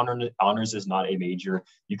 So honors is not a major.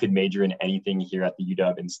 You could major in anything here at the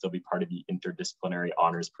UW and still be part of the interdisciplinary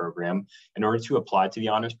honors program. In order to apply to the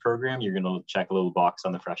honors program, you're going to check a little box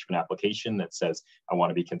on the freshman application that says, I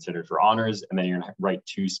want to be considered for honors. And then you're going to write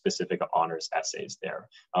 2 specific honors essays there.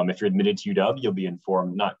 If you're admitted to UW, you'll be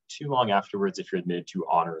informed not too long afterwards if you're admitted to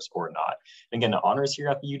honors or not. And again, the honors here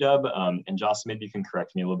at the UW, and Jocelyn, maybe you can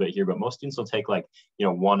correct me a little bit here, but most students will take like,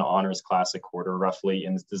 1 honors class a quarter roughly,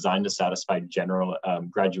 and it's designed to satisfy general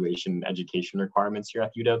graduation education requirements here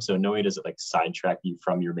at UW. So no way does it like sidetrack you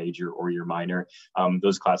from your major or your minor.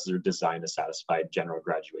 Those classes are designed to satisfy general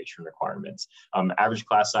graduation requirements. Average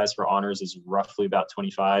class size for honors is roughly about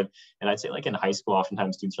 25. And I'd say like in high school,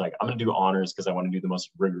 oftentimes students are like, I'm going to do honors because I want to do the most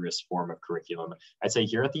rigorous form of curriculum. I'd say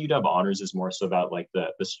here at the UW, honors is more so about like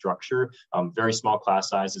the structure, very small class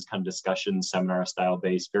sizes, kind of discussion, seminar style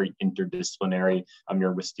based, very interdisciplinary.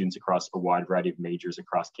 You're with students across a wide variety of majors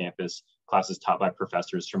across campus, classes taught by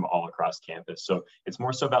professors from all across campus. So it's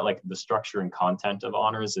more so about like the structure and content of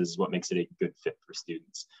honors is what makes it a good fit for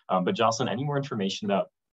students. But Jocelyn, any more information about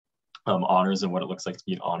honors and what it looks like to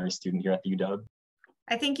be an honors student here at the UW?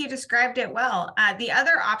 I think you described it well. The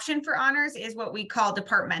other option for honors is what we call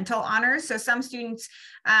departmental honors. So some students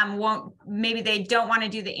maybe they don't want to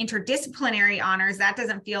do the interdisciplinary honors. That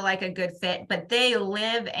doesn't feel like a good fit, but they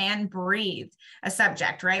live and breathe a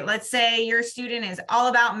subject, right? Let's say your student is all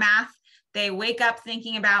about math. They wake up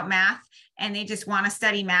thinking about math and they just want to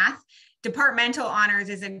study math. Departmental honors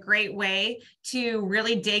is a great way to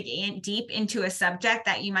really dig in deep into a subject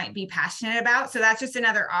that you might be passionate about. So that's just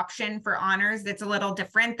another option for honors that's a little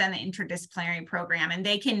different than the interdisciplinary program. And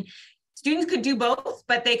students could do both,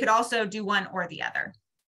 but they could also do one or the other.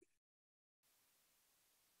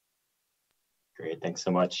 Great, thanks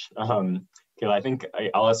so much. Kayla, I think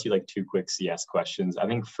I'll ask you like 2 quick CS questions. I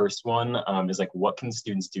think first one is like, what can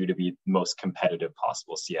students do to be the most competitive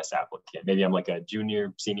possible CS applicant? Maybe I'm like a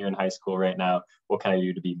junior, senior in high school right now. What can I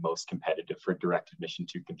do to be most competitive for direct admission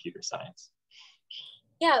to computer science?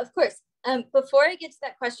 Yeah, of course. Before I get to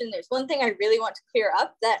that question, there's one thing I really want to clear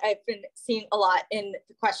up that I've been seeing a lot in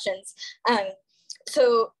the questions.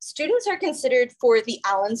 So students are considered for the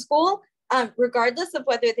Allen School, regardless of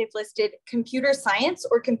whether they've listed computer science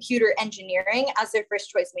or computer engineering as their first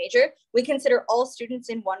choice major. We consider all students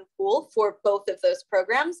in one pool for both of those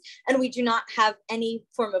programs, and we do not have any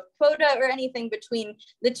form of quota or anything between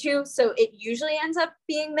the two. So it usually ends up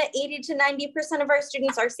being that 80 to 90% of our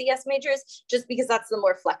students are CS majors, just because that's the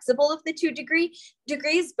more flexible of the two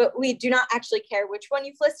degrees, but we do not actually care which one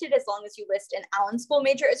you've listed as long as you list an Allen School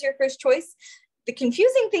major as your first choice. The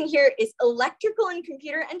confusing thing here is electrical and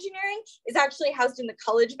computer engineering is actually housed in the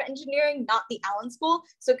College of Engineering, not the Allen School.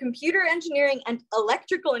 So computer engineering and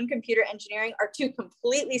electrical and computer engineering are two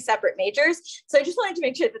completely separate majors. So I just wanted to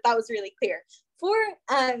make sure that that was really clear. For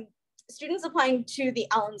students applying to the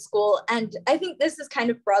Allen School, and I think this is kind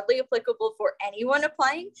of broadly applicable for anyone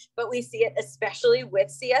applying, but we see it especially with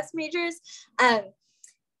CS majors.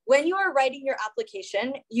 When you are writing your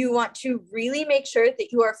application, you want to really make sure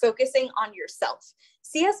that you are focusing on yourself.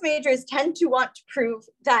 CS majors tend to want to prove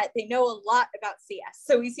that they know a lot about CS.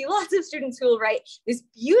 So we see lots of students who will write this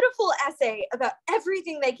beautiful essay about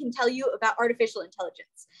everything they can tell you about artificial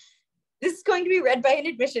intelligence. This is going to be read by an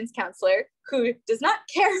admissions counselor who does not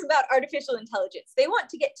care about artificial intelligence. They want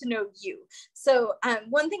to get to know you. So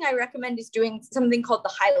one thing I recommend is doing something called the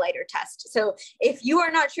highlighter test. So if you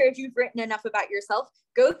are not sure if you've written enough about yourself,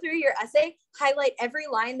 go through your essay, highlight every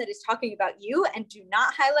line that is talking about you, and do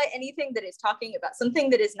not highlight anything that is talking about something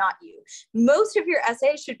that is not you. Most of your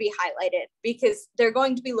essay should be highlighted because they're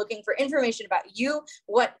going to be looking for information about you,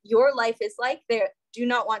 what your life is like. They do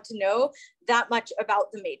not want to know that much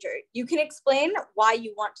about the major. You can explain why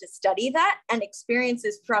you want to study that and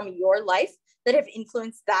experiences from your life that have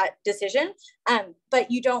influenced that decision, but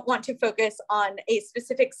you don't want to focus on a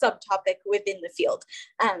specific subtopic within the field.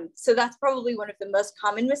 So that's probably one of the most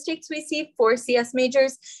common mistakes we see for CS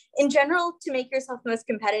majors. In general, to make yourself most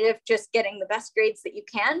competitive, just getting the best grades that you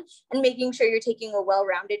can and making sure you're taking a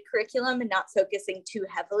well-rounded curriculum and not focusing too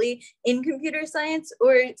heavily in computer science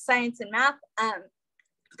or science and math.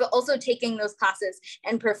 But also taking those classes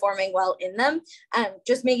and performing well in them,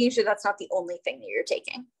 just making sure that's not the only thing that you're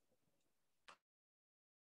taking.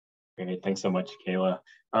 Great, thanks so much, Kayla.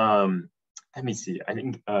 Let me see, I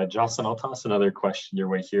think, Jocelyn, I'll toss another question your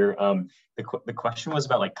way here. The question was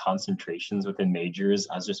about like concentrations within majors.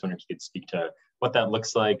 I was just wondering if you could speak to what that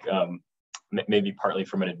looks like, maybe partly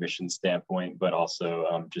from an admissions standpoint, but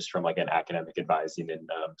also just from like an academic advising and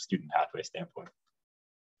student pathway standpoint.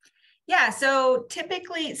 Yeah, so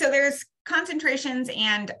typically, so there's concentrations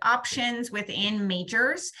and options within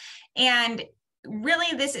majors. And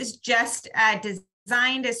really this is just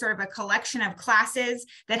designed as sort of a collection of classes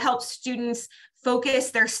that help students focus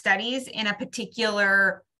their studies in a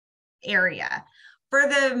particular area. For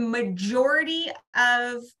the majority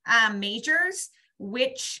of majors,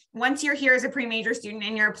 which once you're here as a pre-major student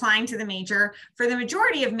and you're applying to the major, for the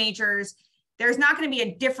majority of majors, there's not going to be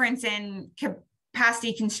a difference in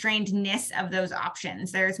capacity constrainedness of those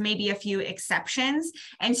options. There's maybe a few exceptions,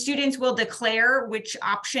 and students will declare which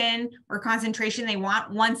option or concentration they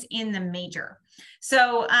want once in the major.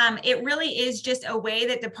 So it really is just a way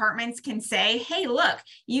that departments can say, hey, look,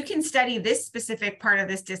 you can study this specific part of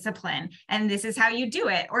this discipline, and this is how you do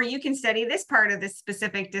it. Or you can study this part of this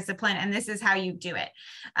specific discipline, and this is how you do it.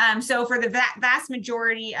 So for the vast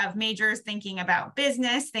majority of majors thinking about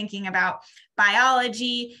business, thinking about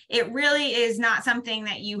biology, it really is not something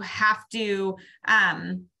that you have to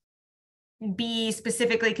be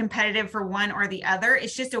specifically competitive for one or the other.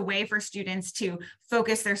 It's just a way for students to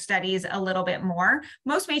focus their studies a little bit more.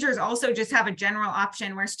 Most majors also just have a general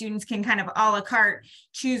option where students can kind of a la carte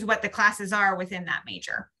choose what the classes are within that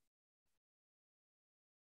major.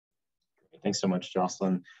 Thanks so much,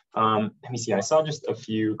 Jocelyn. Let me see, I saw just a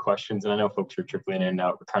few questions, and I know folks are trickling in and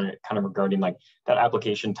out kind of regarding like that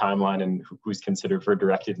application timeline and who's considered for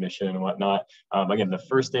direct admission and whatnot. Again, the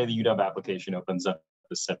first day the UW application opens up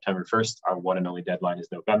is September 1st. Our one and only deadline is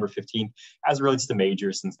November 15th. As it relates to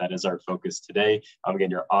majors, since that is our focus today,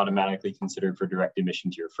 again, you're automatically considered for direct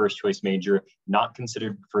admission to your first choice major, not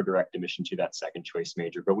considered for direct admission to that second choice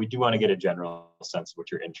major, but we do want to get a general sense of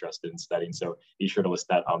what you're interested in studying. So be sure to list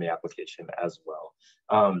that on the application as well.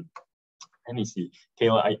 Let me see,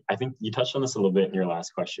 Kayla, I think you touched on this a little bit in your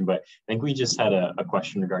last question, but I think we just had a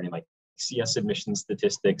question regarding like CS admission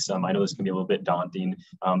statistics. I know this can be a little bit daunting,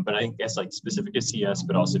 but I guess like specific to CS,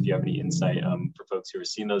 but also if you have any insight for folks who are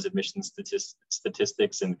seeing those admission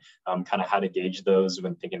statistics and kind of how to gauge those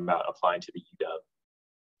when thinking about applying to the UW.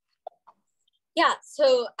 Yeah,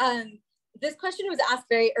 so this question was asked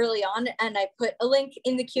very early on, and I put a link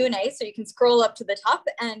in the Q&A, so you can scroll up to the top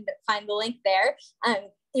and find the link there.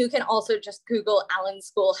 You can also just Google Allen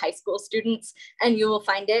School high school students and you will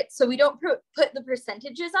find it. So we don't put the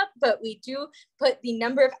percentages up, but we do put the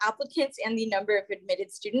number of applicants and the number of admitted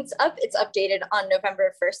students up. It's updated on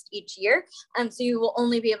November 1st each year. So you will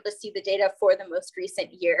only be able to see the data for the most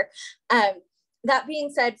recent year. That being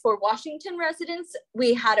said, for Washington residents,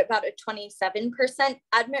 we had about a 27%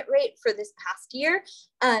 admit rate for this past year.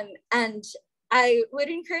 And I would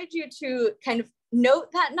encourage you to kind of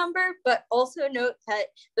note that number, but also note that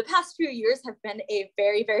the past few years have been a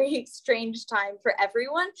very, very strange time for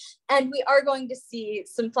everyone. And we are going to see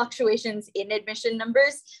some fluctuations in admission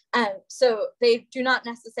numbers. So they do not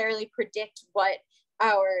necessarily predict what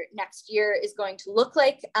our next year is going to look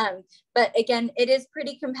like. But again, it is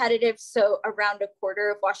pretty competitive. So around a quarter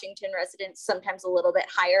of Washington residents, sometimes a little bit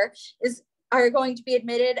higher, are going to be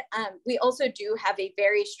admitted. We also do have a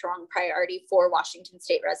very strong priority for Washington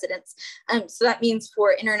State residents. So that means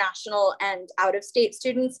for international and out-of-state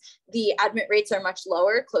students, the admit rates are much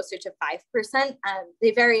lower, closer to 5%.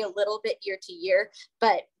 They vary a little bit year to year,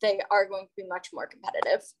 but they are going to be much more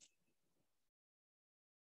competitive.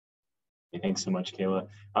 Thanks so much, Kayla.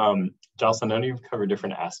 Jocelyn, I know you've covered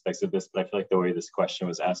different aspects of this, but I feel like the way this question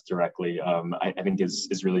was asked directly, I think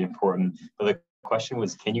is really important. But the question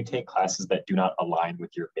was, can you take classes that do not align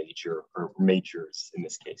with your major or majors in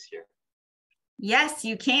this case here? Yes,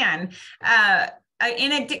 you can.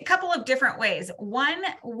 In a couple of different ways. One,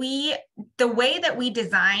 the way that we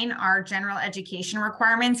design our general education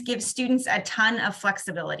requirements gives students a ton of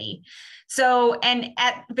flexibility. So, and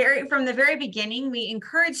from the very beginning, we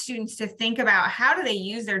encourage students to think about how do they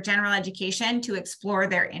use their general education to explore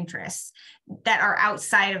their interests that are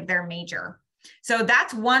outside of their major. So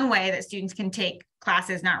that's one way that students can take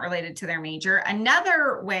classes not related to their major.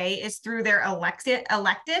 Another way is through their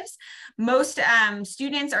electives. Most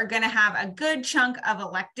students are going to have a good chunk of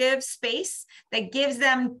elective space that gives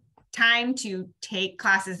them time to take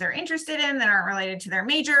classes they're interested in that aren't related to their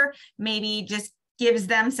major, maybe just gives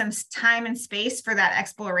them some time and space for that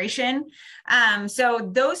exploration.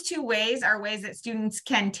 So those two ways are ways that students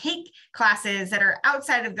can take classes that are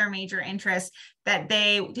outside of their major interests that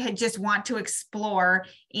they just want to explore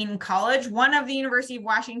in college. One of the University of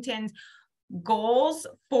Washington's goals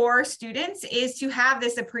for students is to have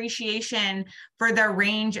this appreciation for the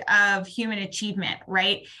range of human achievement,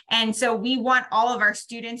 right? And so we want all of our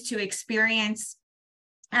students to experience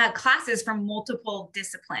classes from multiple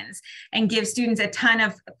disciplines and give students a ton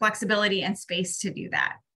of flexibility and space to do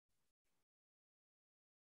that.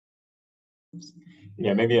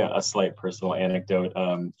 Yeah, maybe a slight personal anecdote.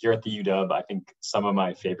 Here at the UW, I think some of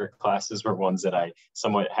my favorite classes were ones that I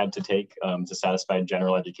somewhat had to take to satisfy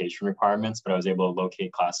general education requirements, but I was able to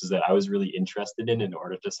locate classes that I was really interested in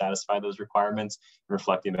order to satisfy those requirements.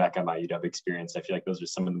 Reflecting back on my UW experience, I feel like those are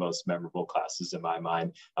some of the most memorable classes in my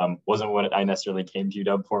mind. Wasn't what I necessarily came to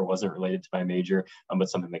UW for, wasn't related to my major, but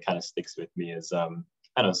something that kind of sticks with me as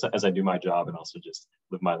I don't know, as I do my job and also just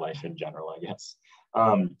live my life in general, I guess.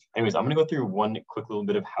 Anyways, I'm going to go through one quick little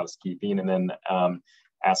bit of housekeeping and then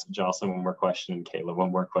ask Jocelyn one more question and Kayla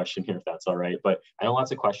one more question here, if that's all right. But I know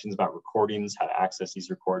lots of questions about recordings, how to access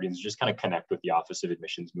these recordings, just kind of connect with the Office of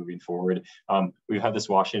Admissions moving forward. We've had this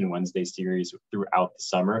Washington Wednesday series throughout the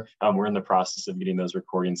summer. We're in the process of getting those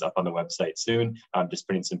recordings up on the website soon, just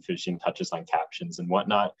putting some finishing touches on captions and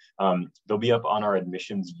whatnot. They'll be up on our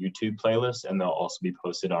admissions YouTube playlist, and they'll also be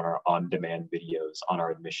posted on our on-demand videos on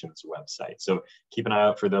our admissions website. So keep an eye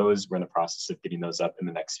out for those. We're in the process of getting those up in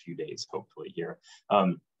the next few days, hopefully here.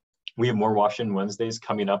 We have more Washington Wednesdays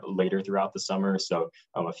coming up later throughout the summer. So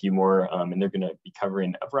a few more, and they're going to be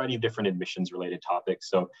covering a variety of different admissions related topics.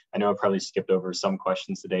 So I know I probably skipped over some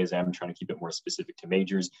questions today as I'm trying to keep it more specific to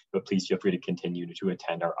majors, but please feel free to continue to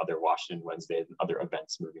attend our other Washington Wednesdays and other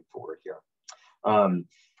events moving forward here.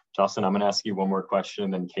 Jocelyn, I'm going to ask you one more question,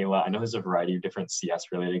 and then Kayla, I know there's a variety of different CS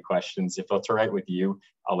related questions. If that's all right with you,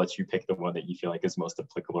 I'll let you pick the one that you feel like is most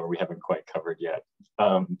applicable or we haven't quite covered yet.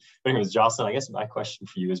 But anyways, Jocelyn, I guess my question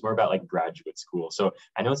for you is more about like graduate school. So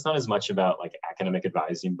I know it's not as much about like academic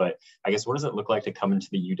advising, but I guess what does it look like to come into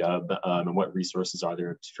the UW and what resources are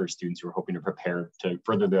there for students who are hoping to prepare to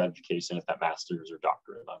further their education at that master's or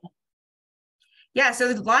doctorate level? Yeah, so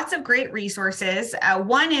there's lots of great resources.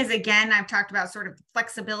 One is, again, I've talked about sort of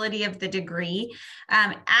flexibility of the degree.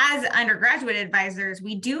 As undergraduate advisors,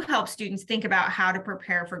 we do help students think about how to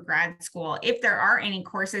prepare for grad school. If there are any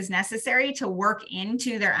courses necessary to work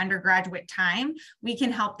into their undergraduate time, we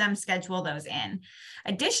can help them schedule those in.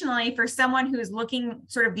 Additionally, for someone who's looking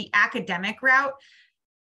sort of the academic route,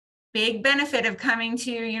 big benefit of coming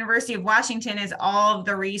to University of Washington is all of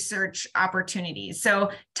the research opportunities.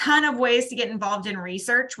 So ton of ways to get involved in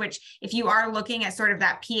research, which if you are looking at sort of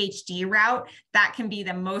that PhD route, that can be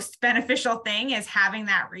the most beneficial thing, is having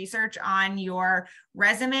that research on your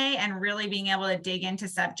resume and really being able to dig into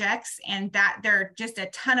subjects, and that there are just a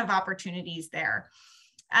ton of opportunities there.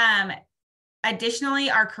 Additionally,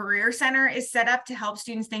 our Career Center is set up to help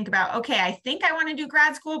students think about, okay, I think I want to do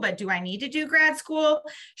grad school, but do I need to do grad school?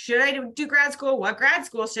 Should I do grad school? What grad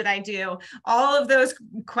school should I do? All of those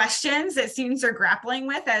questions that students are grappling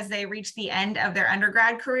with as they reach the end of their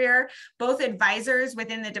undergrad career. Both advisors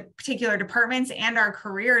within the particular departments and our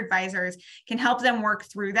career advisors can help them work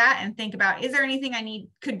through that and think about, is there anything I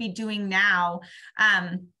could be doing now?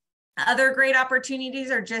 Other great opportunities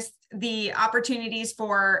are just the opportunities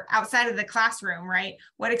for outside of the classroom, right?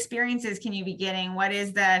 What experiences can you be getting? What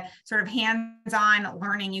is the sort of hands-on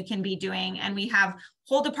learning you can be doing? And we have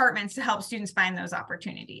whole departments to help students find those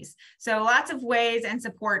opportunities. So lots of ways and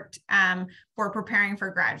support for preparing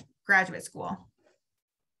for graduate school.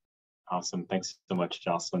 Awesome. Thanks so much,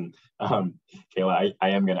 Jocelyn. Kayla, I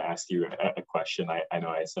am going to ask you a question. I know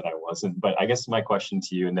I said I wasn't, but I guess my question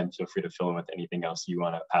to you, and then feel free to fill in with anything else you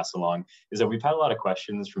want to pass along, is that we've had a lot of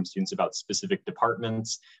questions from students about specific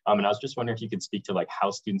departments. And I was just wondering if you could speak to like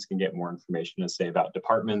how students can get more information to say about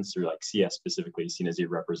departments or like CS specifically, seen as you're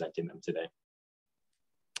representing them today.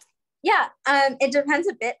 Yeah, it depends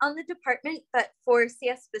a bit on the department, but for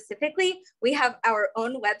CS specifically, we have our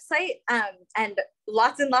own website and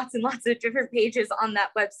lots and lots and lots of different pages on that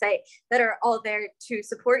website that are all there to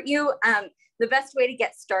support you. The best way to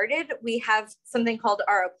get started, we have something called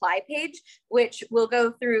our apply page, which will go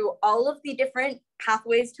through all of the different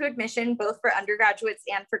pathways to admission, both for undergraduates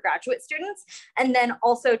and for graduate students. And then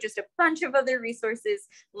also just a bunch of other resources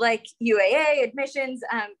like UAA, admissions,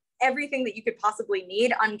 everything that you could possibly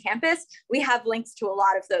need on campus. We have links to a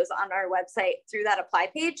lot of those on our website through that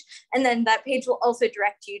apply page. And then that page will also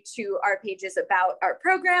direct you to our pages about our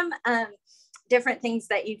program, different things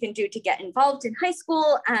that you can do to get involved in high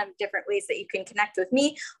school, different ways that you can connect with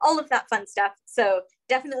me, all of that fun stuff. So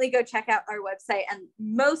definitely go check out our website. And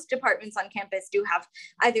most departments on campus do have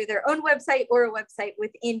either their own website or a website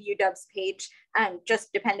within UW's page,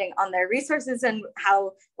 just depending on their resources and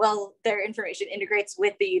how well their information integrates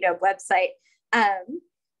with the UW website.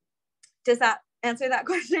 Does that answer that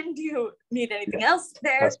question? Do you need anything else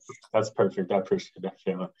there? That's perfect. I appreciate that,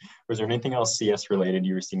 Kayla. Was there anything else CS related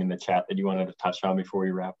you were seeing in the chat that you wanted to touch on before we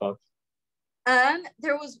wrap up?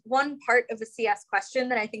 There was one part of a CS question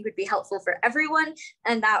that I think would be helpful for everyone,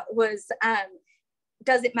 and that was,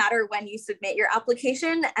 does it matter when you submit your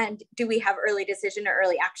application, and do we have early decision or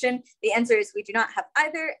early action? The answer is we do not have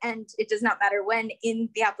either, and it does not matter when in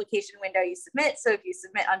the application window you submit. So if you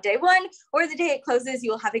submit on day one or the day it closes, you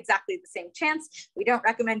will have exactly the same chance. We don't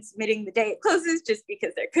recommend submitting the day it closes just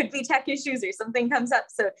because there could be tech issues or something comes up.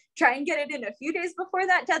 So try and get it in a few days before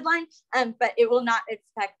that deadline, but it will not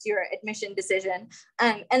affect your admission decision.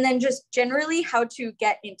 And then just generally how to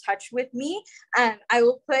get in touch with me. I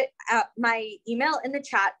will put my email in the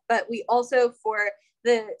chat, but we also, for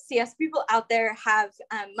the CS people out there, have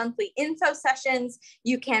monthly info sessions.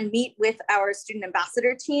 You can meet with our student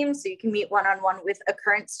ambassador team, so you can meet one-on-one with a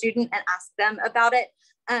current student and ask them about it.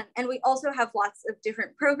 And we also have lots of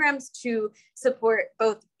different programs to support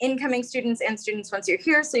both incoming students and students once you're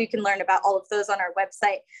here, so you can learn about all of those on our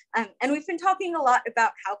website. And we've been talking a lot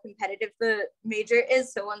about how competitive the major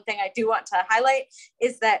is. So one thing I do want to highlight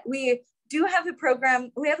is that we do have a program,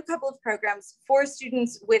 we have a couple of programs for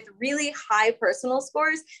students with really high personal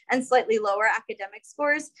scores and slightly lower academic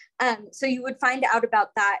scores. So you would find out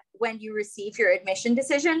about that when you receive your admission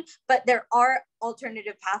decision, but there are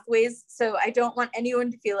alternative pathways. So I don't want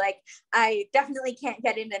anyone to feel like I definitely can't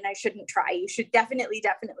get in and I shouldn't try. You should definitely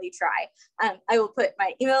try. I will put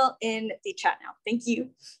my email in the chat now. Thank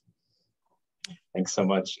you. Thanks so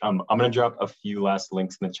much. I'm going to drop a few last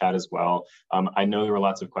links in the chat as well. I know there were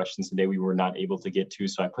lots of questions today we were not able to get to,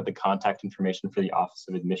 so I put the contact information for the Office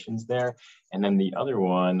of Admissions there. And then the other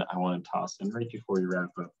one I want to toss in right before we wrap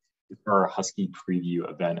up for our Husky preview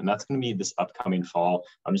event, and that's going to be this upcoming fall,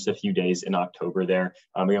 just a few days in October there.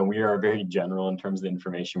 Again, we are very general in terms of the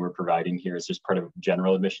information we're providing here. It's just part of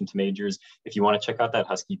general admission to majors. If you want to check out that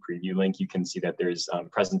Husky preview link, you can see that there's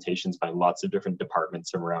presentations by lots of different departments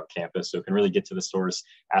from around campus, so it can really get to the source,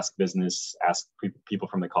 ask business, ask people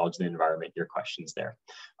from the college and the environment your questions there.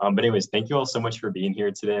 But anyways, thank you all so much for being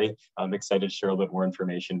here today. I'm excited to share a little bit more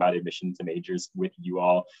information about admission to majors with you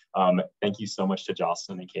all. Thank you so much to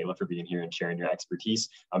Jocelyn and Kayla for for being here and sharing your expertise.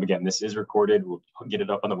 Again, this is recorded. We'll get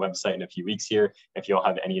it up on the website in a few weeks here. If you all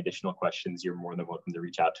have any additional questions, you're more than welcome to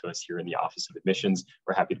reach out to us here in the Office of Admissions.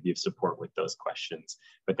 We're happy to be of support with those questions.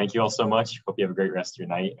 But thank you all so much. Hope you have a great rest of your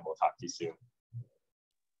night, and we'll talk to you soon.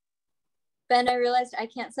 Ben, I realized I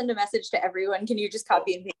can't send a message to everyone. Can you just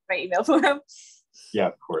copy and paste my email for them? Yeah,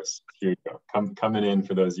 of course. Here you go. Coming in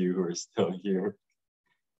for those of you who are still here.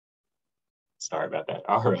 Sorry about that.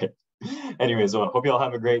 All right. Anyways, well, hope you all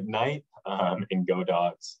have a great night, and go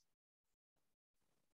Dogs.